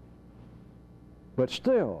again. But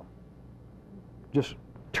still, just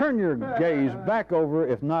turn your gaze back over,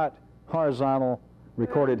 if not horizontal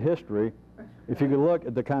recorded history. If you could look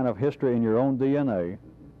at the kind of history in your own DNA,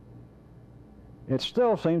 it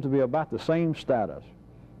still seems to be about the same status.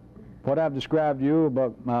 What I've described to you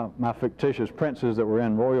about my fictitious princes that were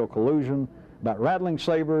in royal collusion, about rattling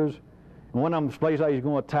sabers, and one of them displays how he's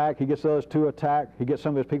going to attack, he gets the others to attack, he gets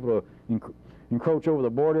some of his people to encroach over the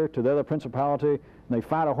border to the other principality, and they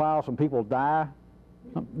fight a while, some people die.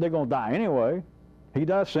 They're going to die anyway. He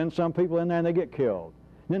does send some people in there and they get killed.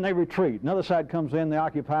 And then they retreat. Another side comes in, they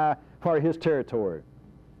occupy part of his territory.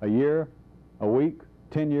 A year, a week,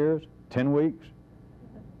 10 years, 10 weeks.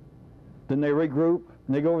 Then they regroup,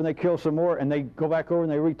 and they go over and they kill some more, and they go back over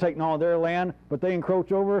and they retake all their land, but they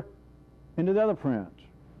encroach over into the other prince.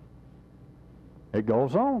 It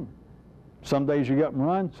goes on. Some days you get up and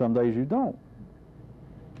run, some days you don't.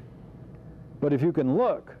 But if you can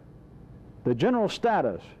look, the general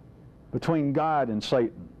status between God and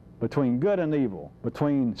Satan, between good and evil,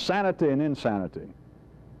 between sanity and insanity,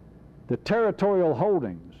 the territorial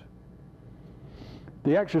holdings,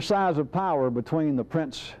 the exercise of power between the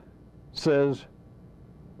princes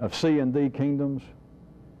of C and D kingdoms,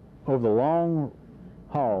 over the long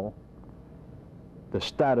haul, the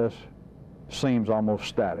status seems almost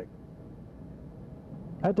static.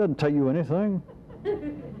 That doesn't tell you anything.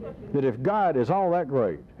 That if God is all that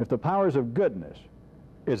great, if the powers of goodness,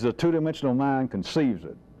 as the two-dimensional mind conceives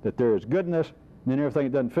it, that there is goodness, and then everything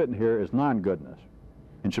that doesn't fit in here is non-goodness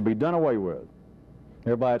and should be done away with.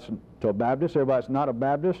 Everybody that's to a Baptist, everybody that's not a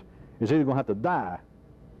Baptist is either going to have to die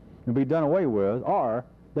and be done away with, or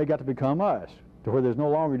they got to become us, to where there's no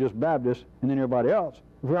longer just Baptists and then everybody else.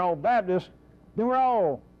 If we're all Baptists, then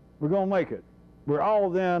we're going to make it. We're all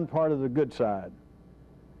then part of the good side.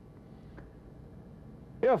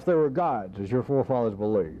 If there were gods, as your forefathers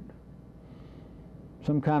believed,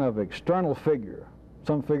 some kind of external figure,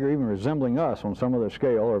 some figure even resembling us on some other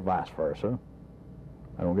scale, or vice versa,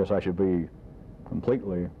 I don't guess I should be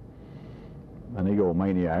completely an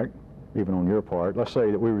egomaniac, even on your part. Let's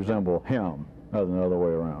say that we resemble him, rather than the other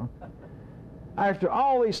way around. After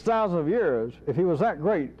all these thousands of years, if he was that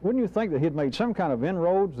great, wouldn't you think that he'd made some kind of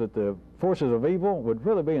inroads, that the forces of evil would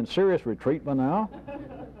really be in serious retreat by now?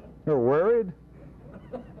 They're worried.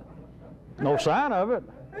 No sign of it.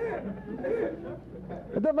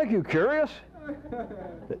 Does that make you curious?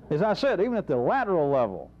 As I said, even at the lateral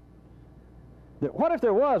level, that what if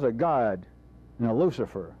there was a God and a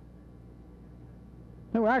Lucifer?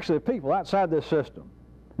 There were actually people outside this system,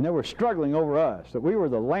 and they were struggling over us, that we were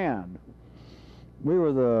the land, we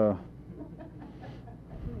were the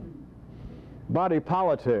body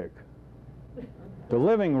politic, the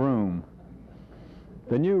living room,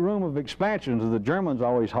 the new room of expansions that the Germans are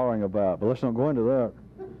always hollering about, but let's not go into that.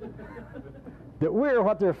 that we're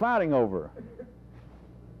what they're fighting over.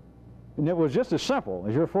 And it was just as simple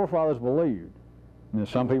as your forefathers believed. And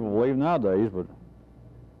some people believe nowadays, but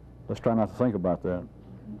let's try not to think about that.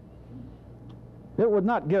 It would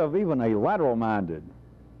not give even a lateral-minded,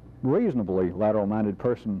 reasonably lateral-minded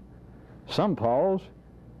person some pause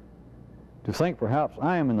to think perhaps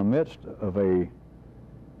I am in the midst of a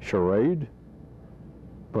charade.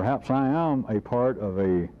 Perhaps I am a part of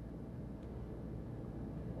a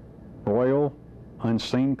royal,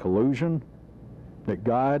 unseen collusion that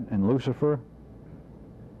God and Lucifer,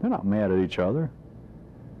 they're not mad at each other.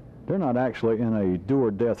 They're not actually in a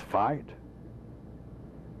do-or-death fight.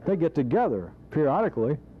 They get together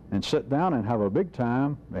periodically and sit down and have a big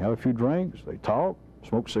time. They have a few drinks, they talk,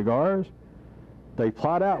 smoke cigars. They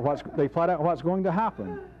plot out what's going to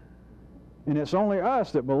happen. And it's only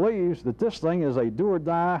us that believes that this thing is a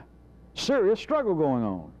do-or-die serious struggle going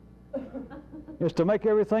on. It's to make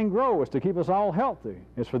everything grow. It's to keep us all healthy.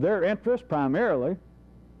 It's for their interest primarily,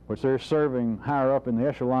 which they're serving higher up in the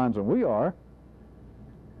echelons than we are,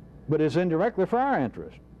 but it's indirectly for our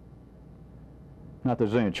interest. Not that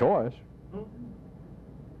there's any choice.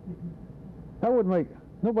 That would make,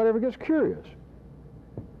 nobody ever gets curious.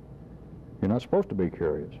 You're not supposed to be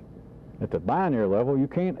curious. At the binary level, you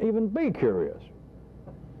can't even be curious.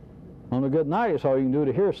 On a good night, it's all you can do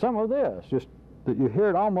to hear some of this. Just that you hear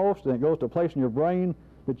it almost, and it goes to a place in your brain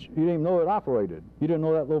that you didn't even know it operated. You didn't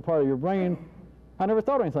know that little part of your brain. I never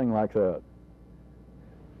thought anything like that.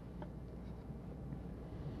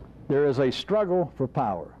 There is a struggle for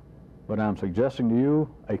power, but I'm suggesting to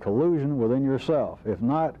you a collusion within yourself. If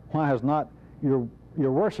not, why has not your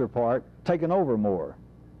worser part taken over more?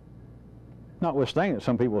 Notwithstanding that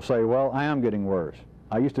some people say, well, I am getting worse.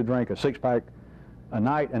 I used to drink a six-pack a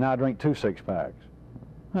night, and now I drink 2 six-packs.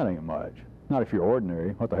 That ain't much. Not if you're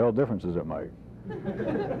ordinary. What the hell difference does it make?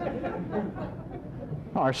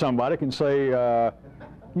 Or somebody can say,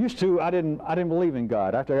 used to, I didn't believe in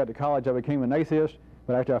God. After I got to college, I became an atheist.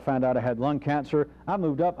 But after I found out I had lung cancer, I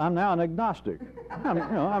moved up. I'm now an agnostic.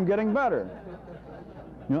 I'm getting better.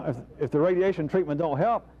 If the radiation treatment don't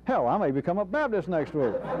help, hell, I may become a Baptist next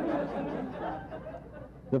week.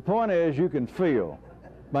 The point is, you can feel.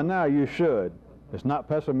 By now, you should. It's not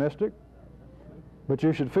pessimistic, but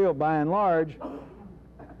you should feel, by and large,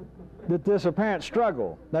 that this apparent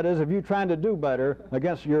struggle, that is, of you trying to do better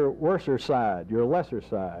against your worser side, your lesser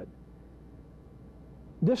side,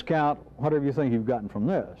 discount whatever you think you've gotten from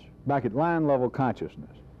this, back at line level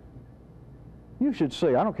consciousness. You should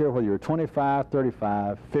see, I don't care whether you're 25,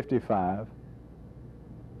 35, 55,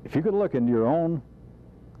 if you could look into your own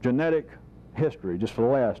genetic history just for the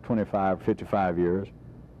last 25, 55 years,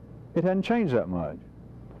 it hadn't changed that much.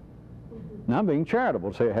 Now, I'm being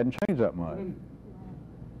charitable to say it hadn't changed that much.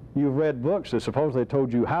 You've read books that supposedly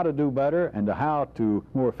told you how to do better and to how to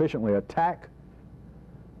more efficiently attack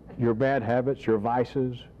your bad habits, your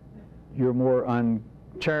vices, your more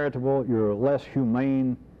uncharitable, your less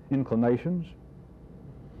humane inclinations.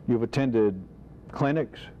 You've attended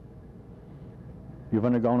clinics. You've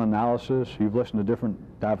undergone analysis. You've listened to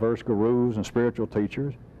different diverse gurus and spiritual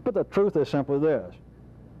teachers. But the truth is simply this.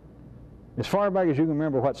 As far back as you can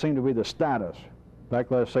remember what seemed to be the status,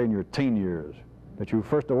 back, let's say, in your teen years, that you were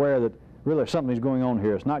first aware that really something's going on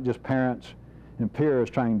here. It's not just parents and peers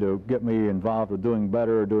trying to get me involved with doing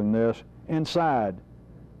better or doing this. Inside,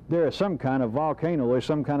 there is some kind of volcano. There's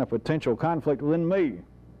some kind of potential conflict within me.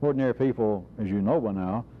 Ordinary people, as you know by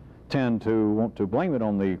now, tend to want to blame it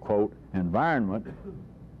on the, quote, environment.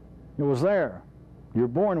 It was there. You're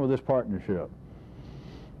born with this partnership.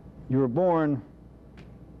 You were born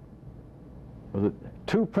with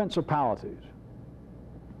 2 principalities.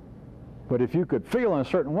 But if you could feel in a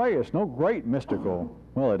certain way, it's no great mystical.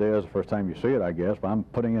 Well, it is the first time you see it, I guess, but I'm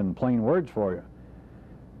putting in plain words for you.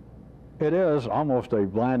 It is almost a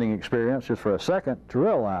blinding experience just for a second to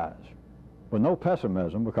realize, with no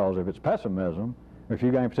pessimism, because if it's pessimism, or if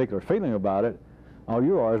you got any particular feeling about it, all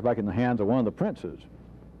you are is back in the hands of one of the princes.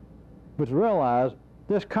 But to realize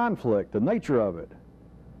this conflict, the nature of it,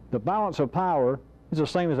 the balance of power is the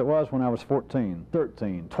same as it was when I was 14,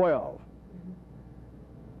 13, 12.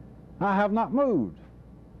 I have not moved.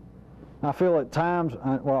 I feel at times,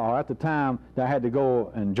 well, at the time that I had to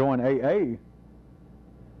go and join AA,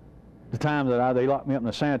 the time that they locked me up in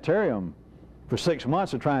a sanitarium for 6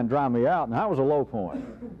 months to try and dry me out, and that was a low point.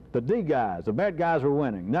 The D guys, the bad guys were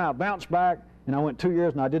winning. Now I bounced back, and I went 2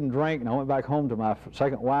 years and I didn't drink, and I went back home to my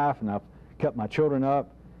second wife, and I kept my children up.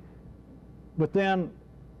 But then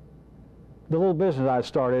the little business I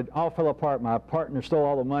started all fell apart. My partner stole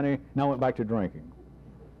all the money, and I went back to drinking.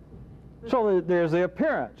 So there's the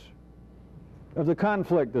appearance of the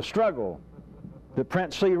conflict, the struggle, that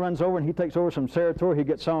Prince C runs over and he takes over some territory, he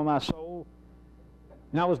gets some of my soul.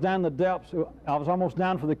 And I was down in the depths, I was almost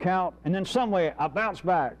down for the count, and then some way I bounced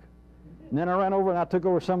back. And then I ran over and I took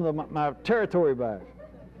over some of my territory back.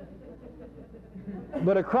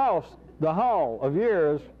 But across the hall of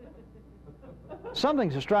years, something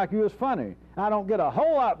to strike you as funny. I don't get a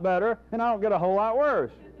whole lot better, and I don't get a whole lot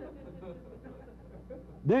worse.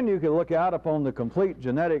 Then you can look out upon the complete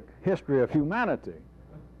genetic history of humanity,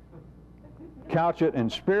 couch it in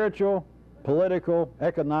spiritual, political,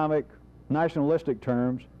 economic, nationalistic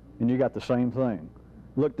terms, and you got the same thing.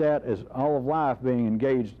 Looked at as all of life being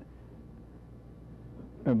engaged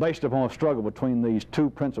and based upon a struggle between these two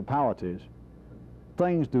principalities.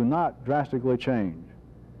 Things do not drastically change.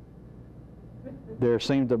 There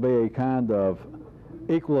seems to be a kind of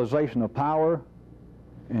equalization of power,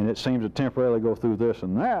 and it seems to temporarily go through this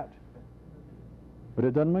and that, but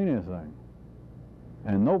it doesn't mean anything.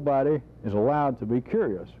 And nobody is allowed to be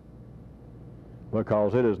curious,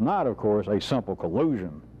 because it is not, of course, a simple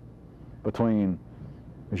collusion between,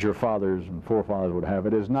 as your fathers and forefathers would have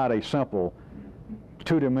it, is not a simple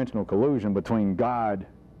two-dimensional collusion between God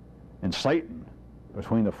and Satan,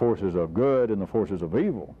 between the forces of good and the forces of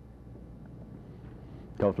evil.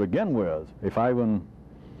 Because to begin with, if I even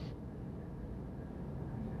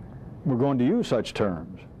were going to use such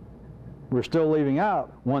terms, we're still leaving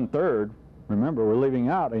out 1/3. Remember, we're leaving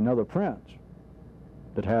out another prince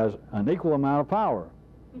that has an equal amount of power.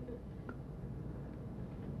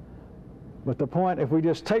 But the point, if we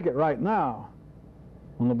just take it right now,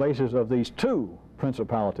 on the basis of these two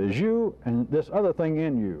principalities, you and this other thing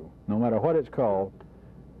in you, no matter what it's called,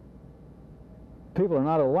 people are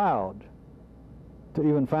not allowed to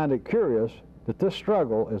even find it curious that this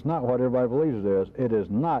struggle is not what everybody believes it is. It is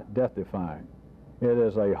not death-defying. It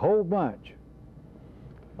is a whole bunch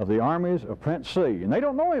of the armies of Prince C, and they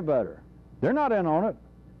don't know any better. They're not in on it.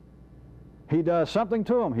 He does something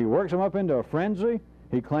to them. He works them up into a frenzy.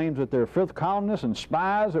 He claims that they're fifth columnists and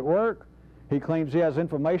spies at work. He claims he has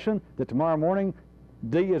information that tomorrow morning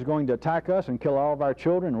D is going to attack us and kill all of our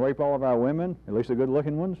children and rape all of our women, at least the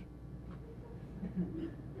good-looking ones.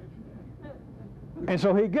 And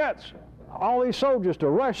so he gets all these soldiers to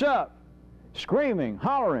rush up, screaming,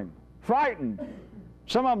 hollering, frightened,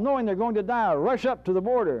 some of them knowing they're going to die, rush up to the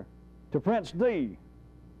border to Prince D.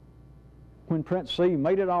 When Prince C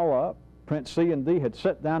made it all up, Prince C and D had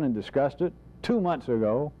sat down and discussed it 2 months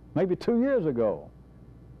ago, maybe 2 years ago.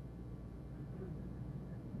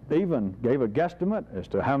 They even gave a guesstimate as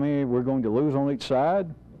to how many we're going to lose on each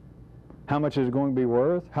side, how much is it going to be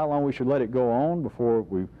worth, how long we should let it go on before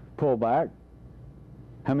we pull back,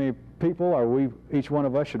 how many people are we, each one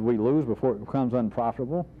of us, should we lose before it becomes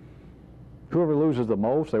unprofitable. Whoever loses the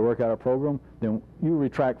most, they work out a program, then you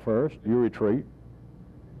retract first, you retreat.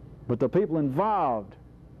 But the people involved,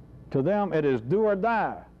 to them it is do or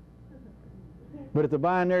die. But at the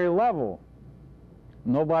binary level,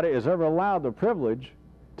 nobody is ever allowed the privilege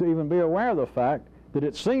to even be aware of the fact that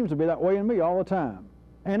it seems to be that way in me all the time,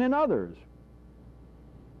 and in others.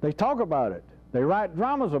 They talk about it. They write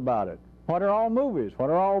dramas about it. What are all movies? What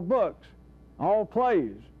are all books? All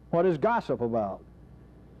plays? What is gossip about?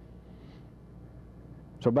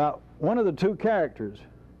 It's about one of the two characters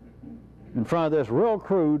in front of this real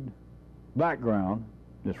crude background,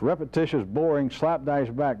 this repetitious, boring, slapdash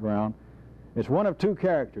background. It's one of two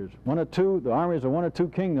characters, one of two, the armies of one of two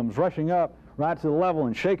kingdoms rushing up right to the level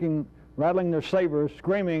and shaking, rattling their sabers,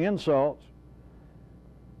 screaming insults,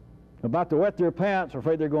 about to wet their pants,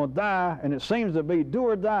 afraid they're going to die, and it seems to be do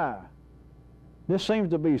or die. This seems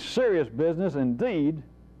to be serious business indeed,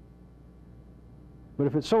 but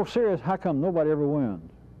if it's so serious, how come nobody ever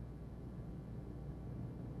wins?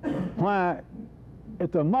 Why,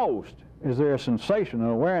 at the most, is there a sensation, an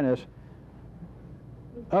awareness,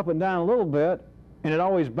 up and down a little bit, and it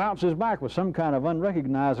always bounces back with some kind of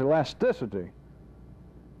unrecognized elasticity,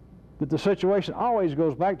 that the situation always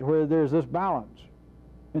goes back to where there's this balance,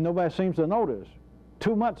 and nobody seems to notice.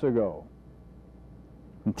 2 months ago,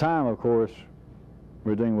 in time, of course,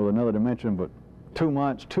 we're dealing with another dimension, but 2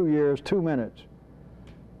 months, 2 years, 2 minutes,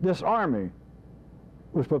 this army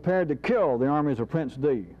was prepared to kill the armies of Prince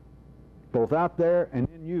D, both out there and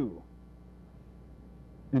in you.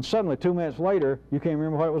 And suddenly, 2 minutes later, you can't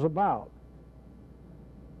remember what it was about.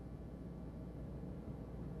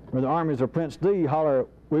 Where the armies of Prince D holler,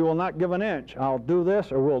 "We will not give an inch. I'll do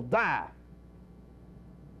this or we'll die."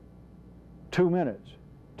 2 minutes,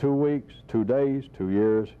 2 weeks, 2 days, 2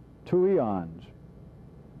 years, 2 eons.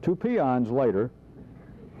 2 peons later,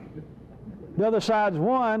 the other side's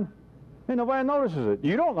won, and nobody notices it.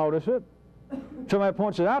 You don't notice it. Somebody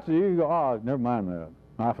points it out to you, you go, oh, never mind that.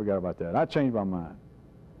 I forgot about that. I changed my mind.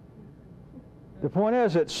 The point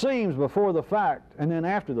is, it seems before the fact and then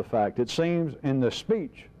after the fact. It seems in the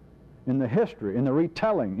speech, in the history, in the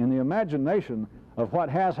retelling, in the imagination of what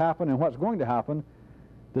has happened and what's going to happen,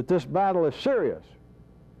 that this battle is serious,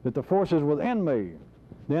 that the forces within me,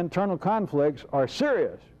 the internal conflicts are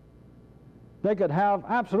serious. They could have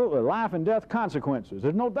absolutely life and death consequences.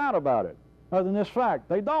 There's no doubt about it. Other than this fact,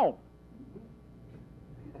 they don't.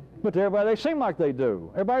 But to everybody, they seem like they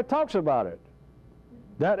do. Everybody talks about it.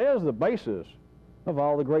 That is the basis of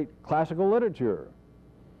all the great classical literature.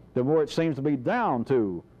 The more it seems to be down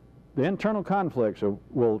to the internal conflicts of,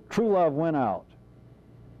 will true love win out?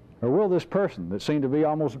 Or will this person that seemed to be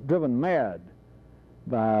almost driven mad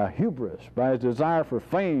by hubris, by his desire for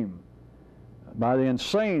fame, by the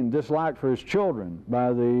insane dislike for his children,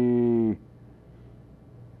 by the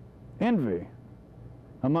envy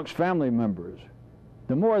amongst family members,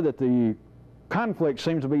 the more that the conflict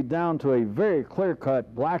seems to be down to a very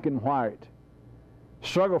clear-cut, black and white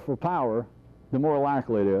struggle for power, the more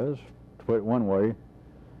likely it is, to put it one way,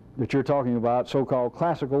 that you're talking about so-called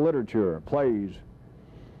classical literature, plays,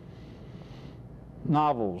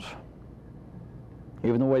 novels,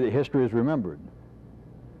 even the way that history is remembered.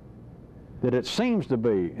 That it seems to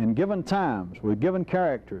be, in given times, with given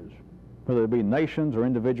characters, whether it be nations or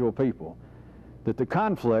individual people, that the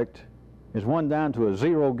conflict is won down to a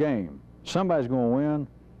zero game. Somebody's going to win,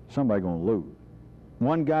 somebody's going to lose.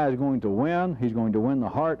 One guy is going to win. He's going to win the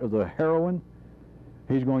heart of the heroine.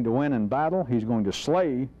 He's going to win in battle. He's going to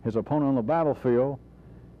slay his opponent on the battlefield,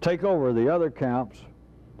 take over the other camps,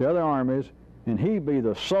 the other armies, and he be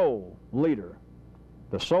the sole leader,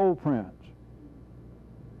 the sole prince.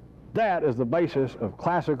 That is the basis of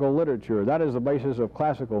classical literature. That is the basis of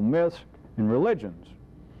classical myths and religions.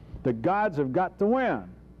 The gods have got to win,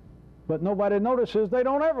 but nobody notices they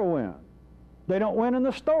don't ever win. They don't win in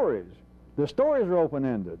the stories. The stories are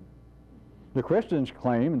open-ended. The Christians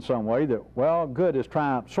claim in some way that, well, good has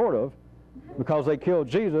triumphed, sort of, because they killed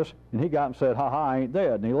Jesus, and he got up and said, ha-ha, I ain't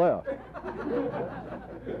dead, and he left.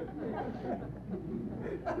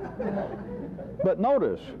 But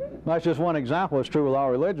notice, that's just one example, it's true with all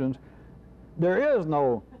religions, there is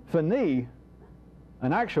no finis,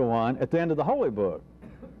 an actual one, at the end of the Holy Book.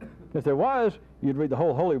 If there was, you'd read the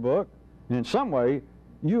whole Holy Book, and in some way,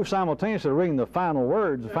 you simultaneously reading the final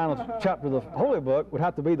words, the final chapter of the Holy Book would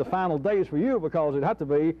have to be the final days for you, because it'd have to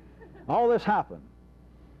be, all this happened.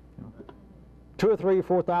 2 or 3,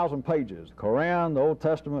 4,000 pages, the Koran, the Old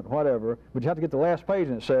Testament, whatever, but you have to get the last page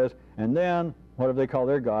and it says, and then, whatever they call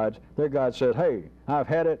their God said, hey, I've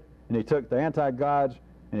had it, and he took the anti-gods,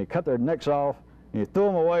 and he cut their necks off, and he threw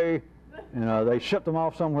them away, and they shipped them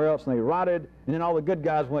off somewhere else, and they rotted, and then all the good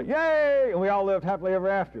guys went, yay, and we all lived happily ever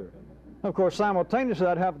after. Of course, simultaneously,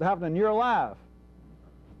 that have to happen in your life.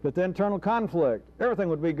 That the internal conflict, everything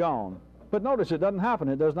would be gone. But notice, it doesn't happen.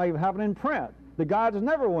 It does not even happen in print. The gods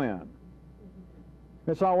never win.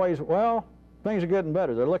 It's always, well, things are getting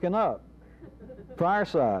better. They're looking up.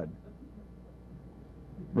 Fireside.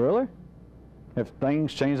 Really? Have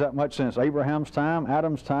things changed that much since Abraham's time,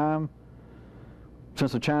 Adam's time,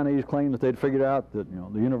 since the Chinese claimed that they'd figured out that,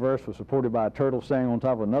 the universe was supported by a turtle standing on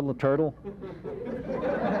top of another turtle?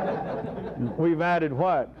 We've added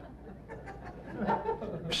what?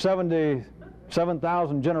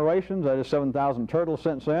 77,000 generations, that is 7,000 turtles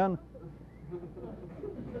since then.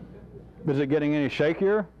 Is it getting any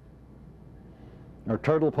shakier? Are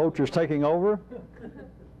turtle poachers taking over?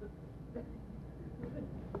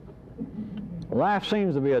 Life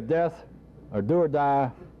seems to be a death or do or die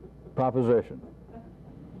proposition.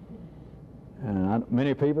 And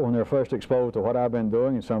many people, when they're first exposed to what I've been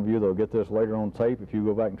doing, and some of you, they'll get this later on tape, if you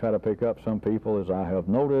go back and try to pick up, some people, as I have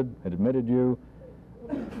noted, admitted you,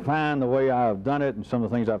 find the way I have done it and some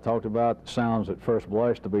of the things I've talked about sounds at first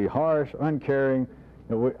blush to be harsh, uncaring.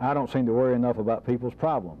 I don't seem to worry enough about people's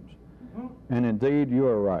problems. And indeed, you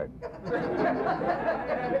are right.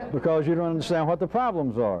 Because you don't understand what the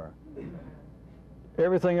problems are.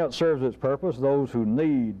 Everything else serves its purpose. Those who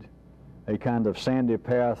need a kind of sandy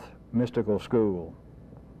path mystical school,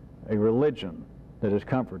 a religion that is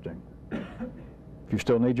comforting. If you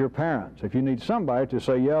still need your parents, if you need somebody to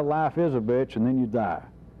say, yeah, life is a bitch, and then you die.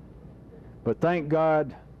 But thank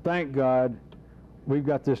God, we've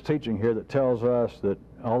got this teaching here that tells us that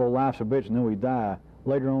although life's a bitch and then we die,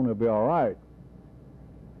 later on it'll be all right.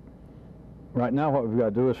 Right now what we've got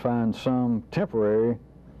to do is find some temporary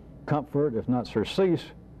comfort, if not surcease,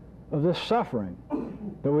 of this suffering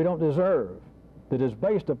that we don't deserve, that is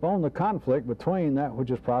based upon the conflict between that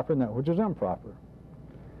which is proper and that which is improper.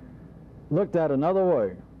 Looked at another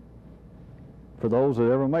way, for those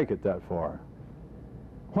that ever make it that far.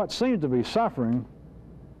 What seems to be suffering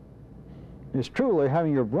is truly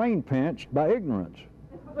having your brain pinched by ignorance.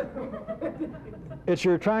 It's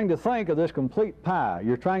you're trying to think of this complete pie.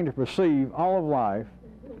 You're trying to perceive all of life,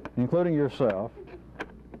 including yourself,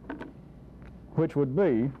 which would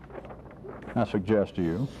be, I suggest to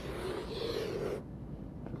you,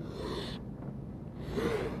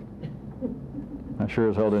 I sure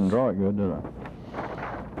as hell didn't draw it good, did I?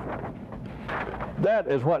 That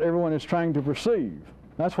is what everyone is trying to perceive.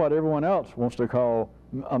 That's what everyone else wants to call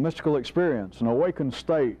a mystical experience, an awakened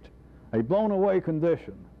state, a blown away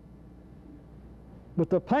condition.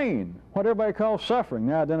 But the pain, what everybody calls suffering,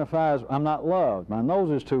 now identifies, I'm not loved, my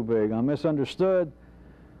nose is too big, I'm misunderstood,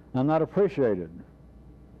 I'm not appreciated.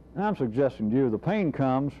 And I'm suggesting to you the pain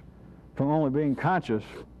comes from only being conscious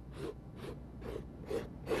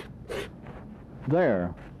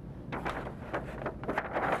there.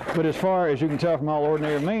 But as far as you can tell from all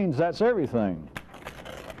ordinary means, that's everything.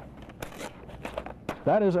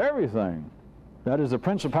 That is everything. That is the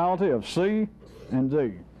principality of C and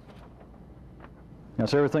D.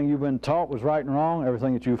 That's everything you've been taught was right and wrong,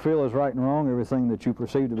 everything that you feel is right and wrong, everything that you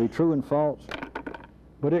perceive to be true and false.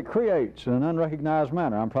 But it creates in an unrecognized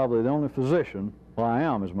manner. I'm probably the only physician, well I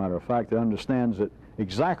am as a matter of fact, that understands it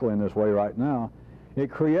exactly in this way right now. It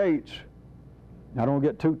creates, I don't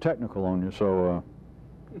get too technical on you, so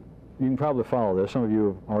you can probably follow this. Some of you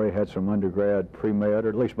have already had some undergrad pre-med, or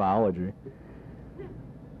at least biology.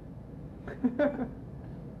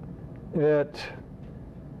 It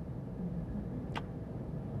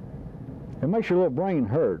makes your little brain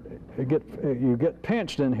hurt. You get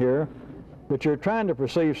pinched in here, but you're trying to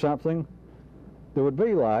perceive something that would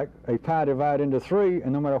be like a pie divided into three,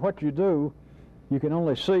 and no matter what you do, you can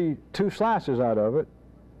only see two slices out of it,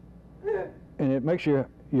 and it makes you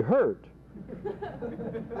hurt.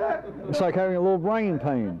 It's like having a little brain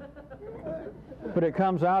pain. But it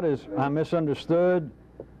comes out as, I'm misunderstood,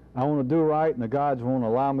 I want to do right, and the gods won't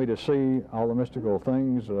allow me to see all the mystical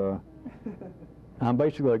things. I'm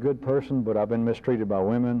basically a good person, but I've been mistreated by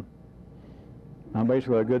women. I'm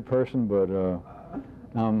basically a good person, but the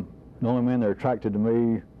only men that are attracted to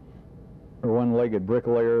me are one-legged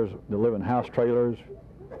bricklayers that live in house trailers.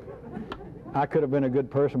 I could have been a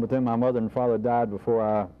good person, but then my mother and father died before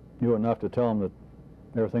I knew enough to tell them that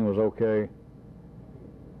everything was okay.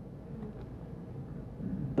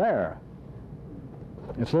 There.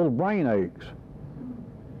 It's little brain aches.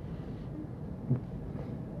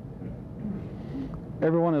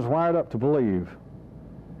 Everyone is wired up to believe.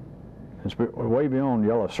 It's way beyond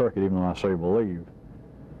yellow circuit, even though I say believe.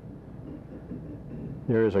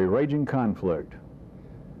 There is a raging conflict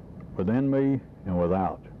within me and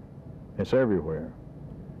without. It's everywhere.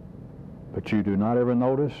 But you do not ever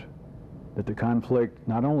notice that the conflict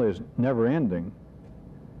not only is never ending,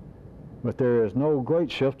 but there is no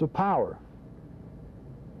great shift of power.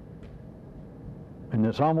 And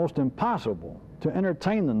it's almost impossible to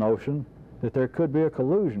entertain the notion that there could be a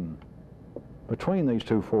collusion between these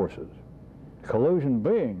two forces. Collusion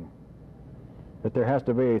being that there has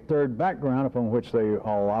to be a third background upon which they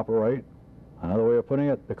all operate. Another way of putting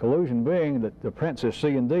it, the collusion being that the princes C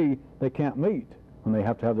and D, they can't meet when they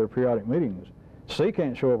have to have their periodic meetings. C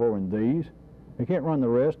can't show up over in D's. He can't run the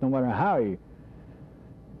risk no matter how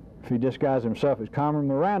if he disguises himself as Carmen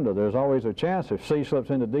Miranda. There's always a chance if C slips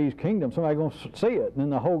into D's kingdom, somebody's going to see it, and then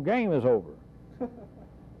the whole game is over.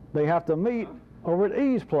 They have to meet over at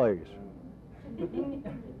E's place.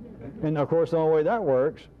 And of course the only way that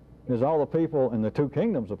works is all the people in the two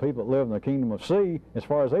kingdoms, the people that live in the kingdom of C, as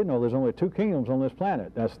far as they know, there's only two kingdoms on this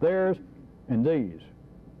planet. That's theirs and D's.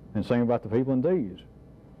 And same about the people in D's.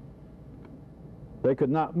 They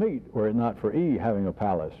could not meet were it not for E having a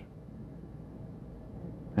palace.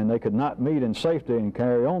 And they could not meet in safety and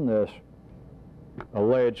carry on this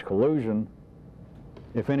alleged collusion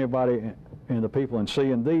if anybody and the people in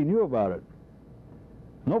C and D knew about it.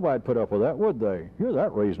 Nobody'd put up with that, would they? You're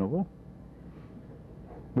that reasonable.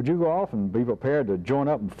 Would you go off and be prepared to join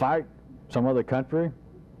up and fight some other country,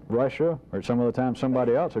 Russia, or some other time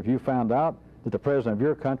somebody else, if you found out that the president of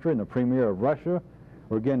your country and the premier of Russia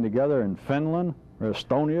were getting together in Finland or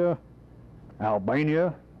Estonia,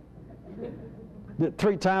 Albania?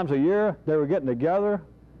 3 times a year they were getting together,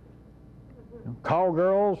 call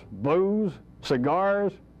girls, booze,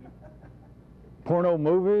 cigars, porno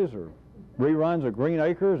movies, or reruns of Green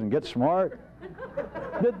Acres and Get Smart.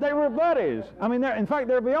 They were buddies. I mean, in fact,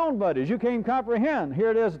 they're beyond buddies. You can't comprehend.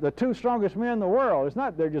 Here it is, the 2 strongest men in the world. It's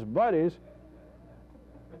not they're just buddies.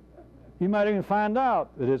 You might even find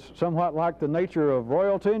out that it's somewhat like the nature of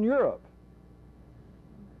royalty in Europe.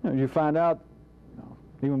 You find out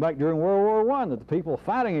even back during World War I, that the people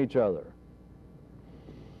fighting each other.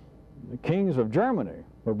 The kings of Germany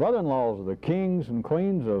were brother-in-laws of the kings and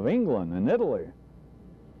queens of England and Italy.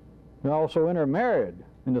 They also intermarried,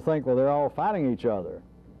 and to think, well, they're all fighting each other.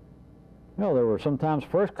 You know, there were sometimes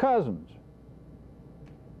first cousins.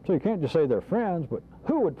 So you can't just say they're friends, but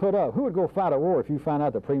who would go fight a war if you found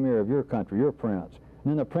out the premier of your country, your prince,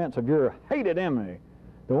 and then the prince of your hated enemy,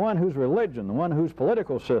 the one whose religion, the one whose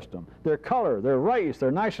political system, their color, their race,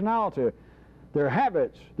 their nationality, their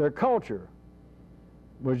habits, their culture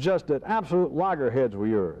was just at absolute loggerheads with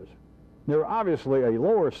yours. They were obviously a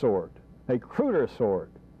lower sort, a cruder sort,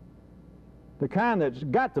 the kind that's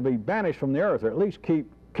got to be banished from the earth, or at least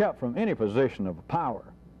kept from any position of power.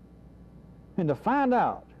 And to find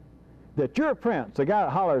out that your prince, the guy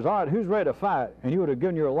that hollers, all right, who's ready to fight, and you would have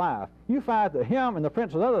given your life, you find that him and the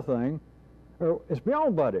prince of the other thing, it's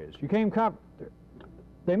beyond buddies.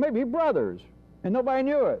 They may be brothers, and nobody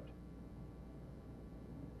knew it.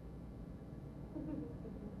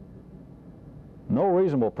 No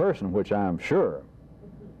reasonable person, which I am sure,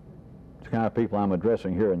 it's the kind of people I'm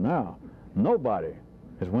addressing here and now, nobody,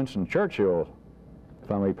 as Winston Churchill,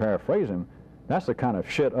 if I may paraphrase him, that's the kind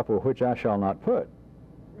of shit up with which I shall not put.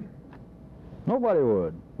 Nobody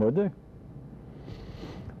would they?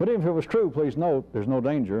 But even if it was true, please note, there's no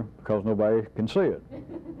danger because nobody can see it.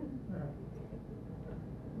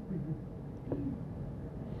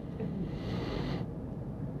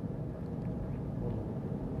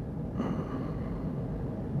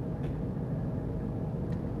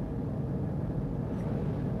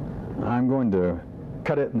 I'm going to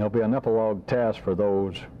cut it, and there'll be an epilogue task for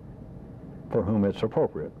those for whom it's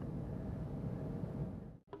appropriate.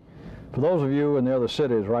 For those of you in the other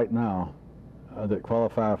cities right now that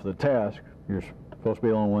qualify for the task, you're supposed to be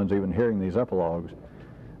the only ones even hearing these epilogues.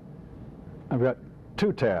 I've got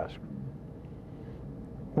two tasks.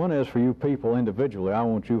 One is for you people individually. I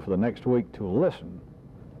want you for the next week to listen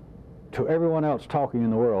to everyone else talking in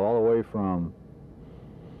the world, all the way from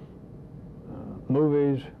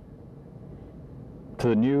movies to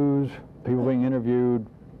the news, people being interviewed,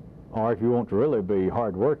 or if you want to really be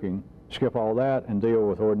hardworking, skip all that and deal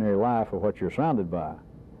with ordinary life or what you're surrounded by.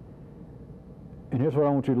 And here's what I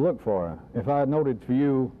want you to look for. If I had noted for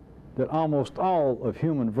you that almost all of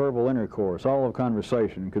human verbal intercourse, all of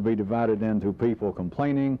conversation, could be divided into people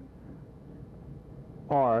complaining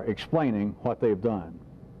or explaining what they've done.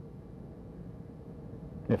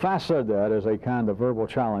 If I said that as a kind of verbal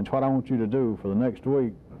challenge, what I want you to do for the next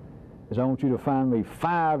week is I want you to find me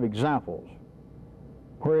 5 examples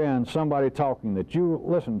wherein somebody talking that you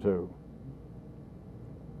listen to.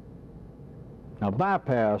 Now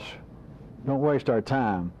bypass, don't waste our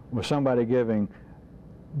time with somebody giving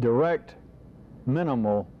direct,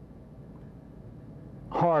 minimal,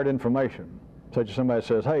 hard information, such as somebody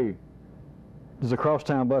says, hey, does the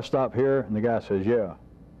crosstown bus stop here? And the guy says, yeah.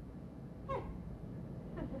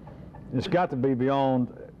 It's got to be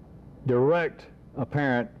beyond direct,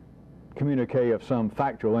 apparent communique of some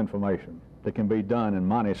factual information that can be done in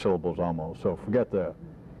monosyllables almost, so forget that.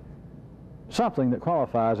 Something that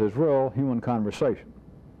qualifies as real human conversation.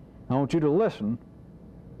 I want you to listen.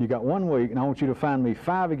 You got 1 week, and I want you to find me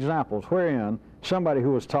 5 examples wherein somebody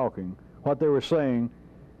who was talking, what they were saying,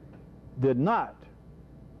 did not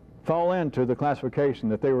fall into the classification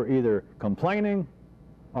that they were either complaining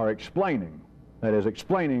or explaining. That is,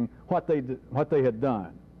 explaining what they had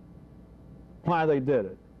done, why they did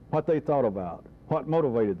it, what they thought about, what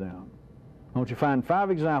motivated them. I want you to find 5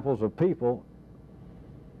 examples of people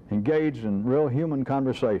engaged in real human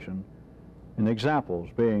conversation, and examples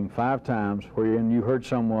being 5 times wherein you heard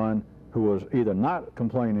someone who was either not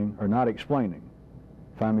complaining or not explaining.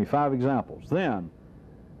 Find me 5 examples. Then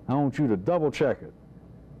I want you to double check it.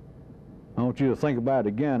 I want you to think about it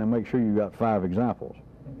again and make sure you got 5 examples.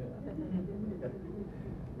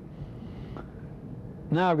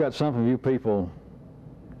 Now I've got something you people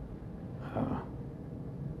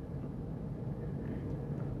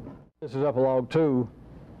this is epilogue 2,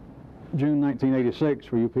 June 1986,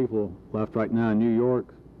 for you people left right now in New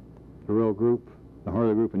York, the real group, the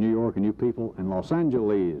Harley group in New York, and you people in Los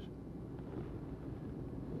Angeles.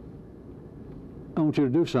 I want you to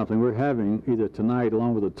do something. We're having, either tonight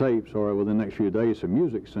along with the tapes or within the next few days, some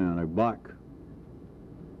music sent,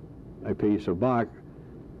 a piece of Bach.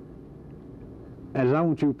 As I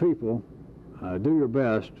want you people, do your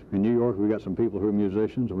best. In New York, we got some people who are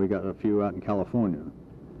musicians, and we got a few out in California.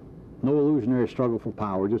 No illusionary struggle for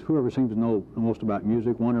power, just whoever seems to know the most about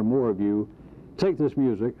music, one or more of you, take this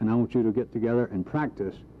music, and I want you to get together and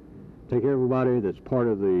practice. Take everybody that's part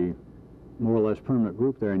of the more or less permanent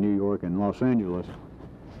group there in New York and Los Angeles,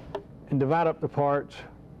 and divide up the parts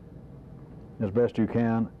as best you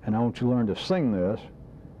can, and I want you to learn to sing this.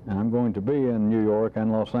 And I'm going to be in New York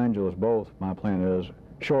and Los Angeles both, my plan is,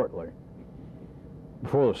 shortly,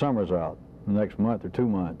 before the summer's out, the next month or 2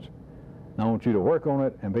 months. And I want you to work on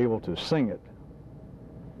it and be able to sing it.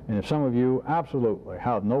 And if some of you absolutely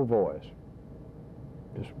have no voice,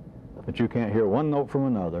 just that you can't hear one note from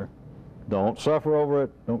another, don't suffer over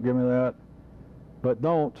it, don't give me that, but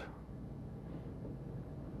don't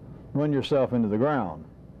run yourself into the ground.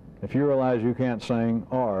 If you realize you can't sing,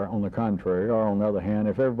 or on the contrary, or on the other hand,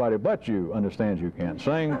 if everybody but you understands you can't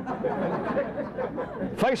sing,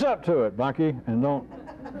 face up to it, Bunky, and don't.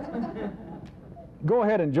 Go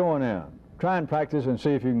ahead and join in. Try and practice and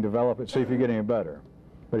see if you can develop it, see if you get any better.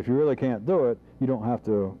 But if you really can't do it, you don't have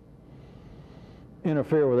to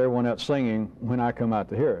interfere with everyone else singing when I come out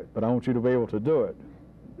to hear it. But I want you to be able to do it.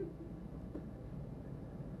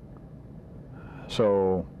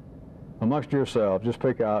 So, amongst yourselves, just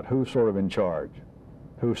pick out who's sort of in charge,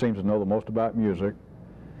 who seems to know the most about music.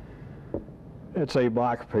 It's a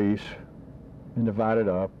block piece and divide it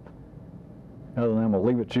up. Other than we'll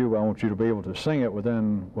leave it to you, I want you to be able to sing it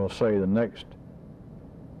within, we'll say, the next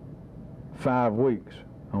 5 weeks.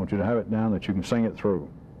 I want you to have it down that you can sing it through.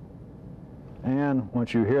 And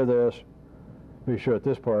once you hear this, be sure that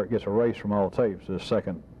this part gets erased from all tapes, this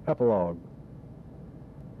second epilogue.